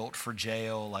like built for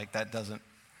jail. Like that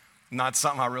not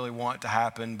something I really want to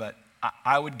happen, but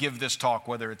I would give this talk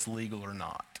whether it's legal or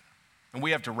not. And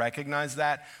we have to recognize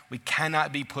that. We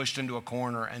cannot be pushed into a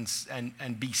corner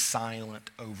and be silent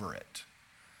over it.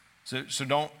 So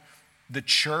don't, the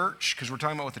church, because we're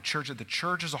talking about what the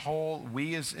church as a whole,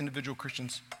 we as individual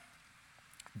Christians,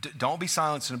 don't be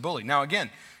silenced and bullied. Now again,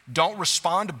 don't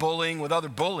respond to bullying with other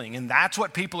bullying. And that's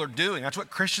what people are doing. That's what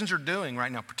Christians are doing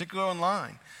right now, particularly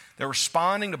online. They're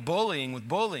responding to bullying with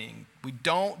bullying. We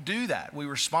don't do that. We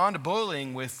respond to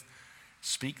bullying with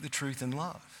speak the truth in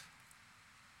love.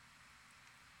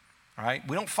 All right?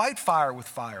 We don't fight fire with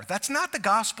fire. That's not the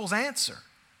gospel's answer.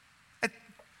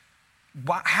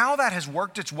 How that has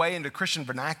worked its way into Christian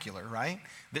vernacular, right?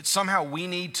 That somehow we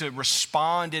need to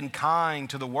respond in kind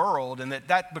to the world and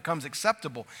that becomes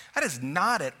acceptable. That is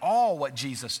not at all what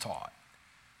Jesus taught.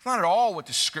 It's not at all what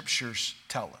the scriptures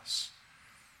tell us.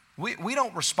 We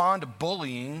don't respond to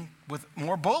bullying with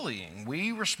more bullying.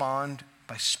 We respond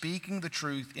by speaking the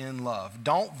truth in love.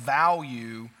 Don't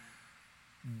value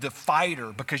the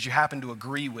fighter because you happen to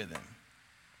agree with him.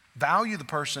 Value the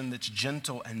person that's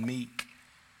gentle and meek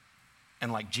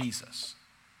and like Jesus.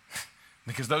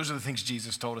 Because those are the things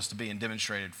Jesus told us to be and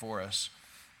demonstrated for us.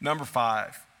 Number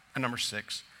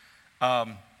 6,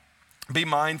 be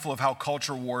mindful of how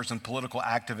culture wars and political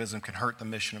activism can hurt the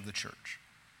mission of the church.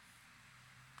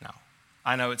 Now,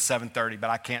 I know it's 7:30, but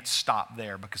I can't stop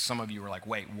there because some of you are like,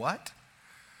 wait, what?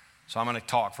 So I'm going to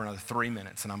talk for another 3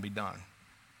 minutes and I'll be done.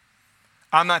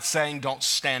 I'm not saying don't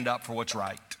stand up for what's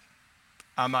right.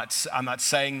 I'm not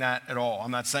saying that at all.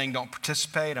 I'm not saying don't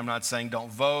participate. I'm not saying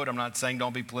don't vote. I'm not saying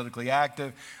don't be politically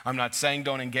active. I'm not saying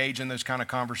don't engage in those kind of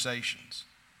conversations.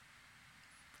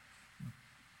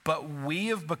 But we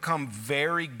have become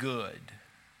very good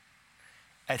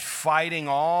at fighting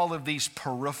all of these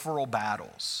peripheral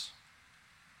battles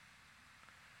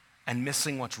and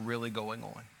missing what's really going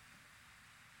on.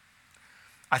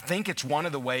 I think it's one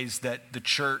of the ways that the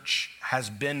church has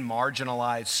been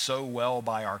marginalized so well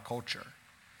by our culture.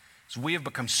 So we have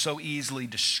become so easily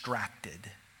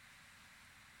distracted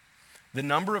The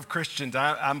number of Christians,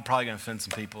 I'm probably going to offend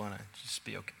some people, and just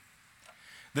be okay.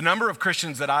 The number of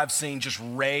Christians that I've seen just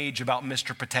rage about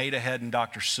Mr. Potato Head and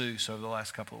Dr. Seuss over the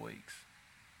last couple of weeks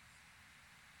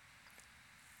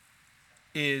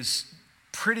is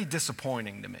pretty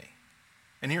disappointing to me.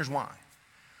 And here's why.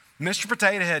 Mr.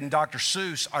 Potato Head and Dr.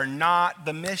 Seuss are not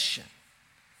the mission.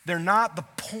 They're not the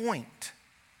point.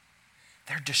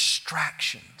 They're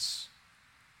distractions.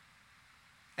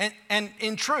 And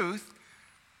in truth,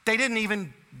 they didn't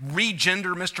even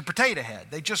regender Mr. Potato Head.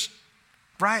 They just,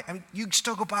 right? I mean, you can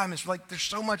still go by him. It's like, there's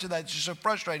so much of that. It's just so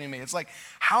frustrating to me. It's like,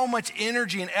 how much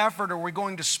energy and effort are we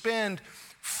going to spend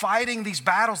fighting these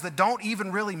battles that don't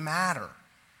even really matter?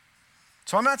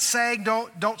 So I'm not saying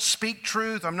don't speak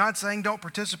truth. I'm not saying don't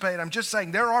participate. I'm just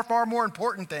saying there are far more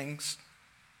important things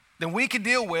than we can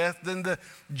deal with than the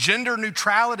gender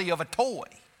neutrality of a toy,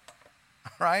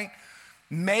 right?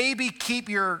 Maybe keep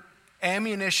your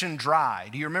ammunition dry.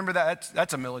 Do you remember that?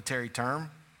 That's a military term,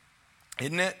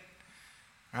 isn't it?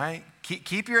 Right?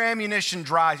 Keep your ammunition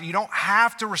dry. You don't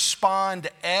have to respond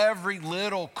to every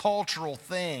little cultural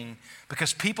thing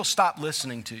because people stop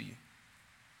listening to you.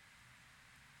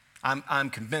 I'm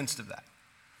convinced of that.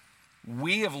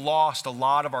 We have lost a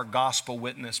lot of our gospel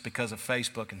witness because of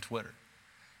Facebook and Twitter,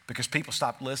 because people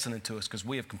stopped listening to us because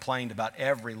we have complained about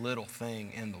every little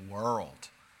thing in the world.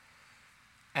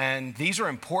 And these are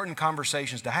important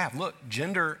conversations to have. Look,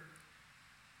 gender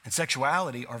and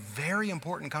sexuality are very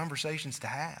important conversations to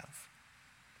have.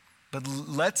 But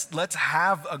let's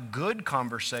have a good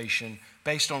conversation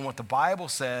based on what the Bible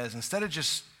says instead of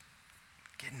just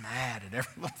getting mad at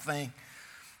every little thing.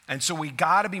 And so we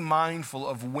got to be mindful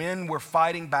of when we're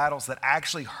fighting battles that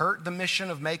actually hurt the mission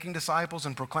of making disciples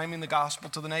and proclaiming the gospel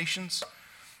to the nations,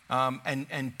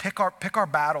 and pick our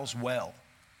battles well.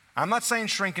 I'm not saying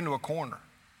shrink into a corner.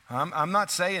 I'm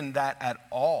not saying that at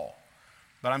all.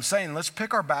 But I'm saying let's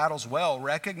pick our battles well,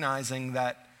 recognizing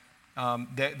that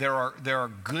there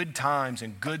are good times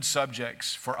and good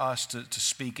subjects for us to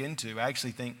speak into. I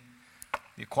actually think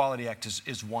the Equality Act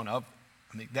is one of them.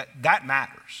 I mean, that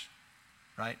matters,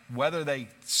 right? Whether they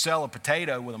sell a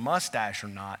potato with a mustache or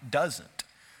not doesn't,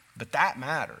 but that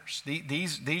matters.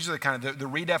 These are the kind of the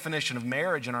redefinition of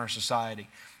marriage in our society.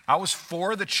 I was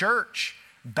for the church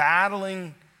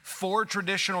battling for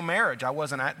traditional marriage. I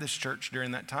wasn't at this church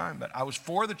during that time, but I was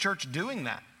for the church doing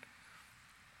that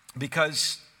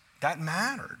because that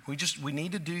mattered. We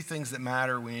need to do things that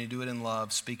matter. We need to do it in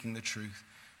love, speaking the truth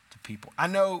to people. I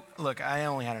know, look, I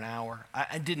only had an hour.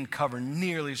 I didn't cover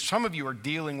nearly. Some of you are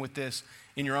dealing with this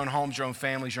in your own homes, your own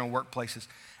families, your own workplaces,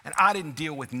 and I didn't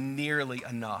deal with nearly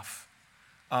enough.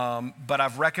 But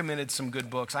I've recommended some good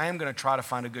books. I am going to try to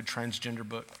find a good transgender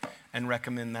book and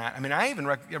recommend that. I mean, I even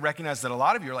recognize that a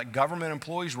lot of you are like government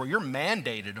employees where you're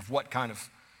mandated of what kind of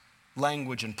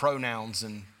language and pronouns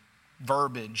and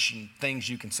verbiage and things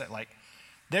you can say. Like,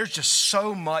 there's just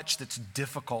so much that's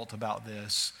difficult about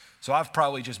this. So I've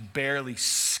probably just barely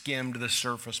skimmed the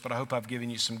surface, but I hope I've given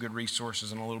you some good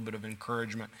resources and a little bit of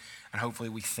encouragement, and hopefully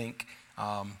we think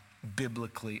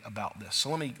biblically about this. So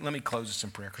let me close this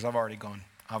in prayer because I've already gone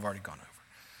over.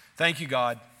 Thank you,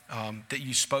 God, that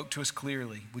you spoke to us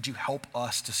clearly. Would you help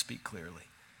us to speak clearly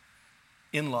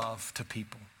in love to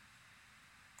people?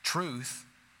 Truth,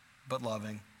 but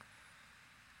loving.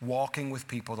 Walking with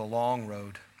people the long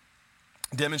road.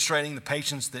 Demonstrating the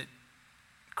patience that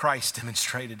Christ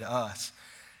demonstrated to us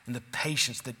and the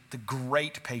patience, the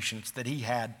great patience that he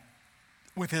had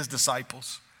with his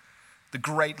disciples. The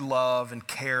great love and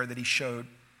care that he showed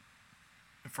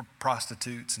for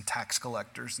prostitutes and tax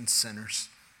collectors and sinners.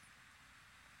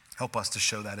 Help us to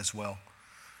show that as well.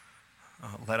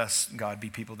 Let us, God, be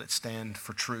people that stand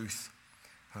for truth,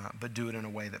 but do it in a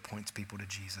way that points people to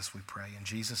Jesus, we pray. In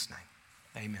Jesus'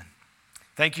 name, amen.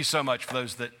 Thank you so much for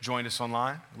those that joined us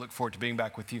online. I look forward to being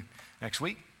back with you next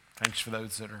week. Thanks for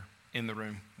those that are in the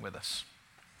room with us.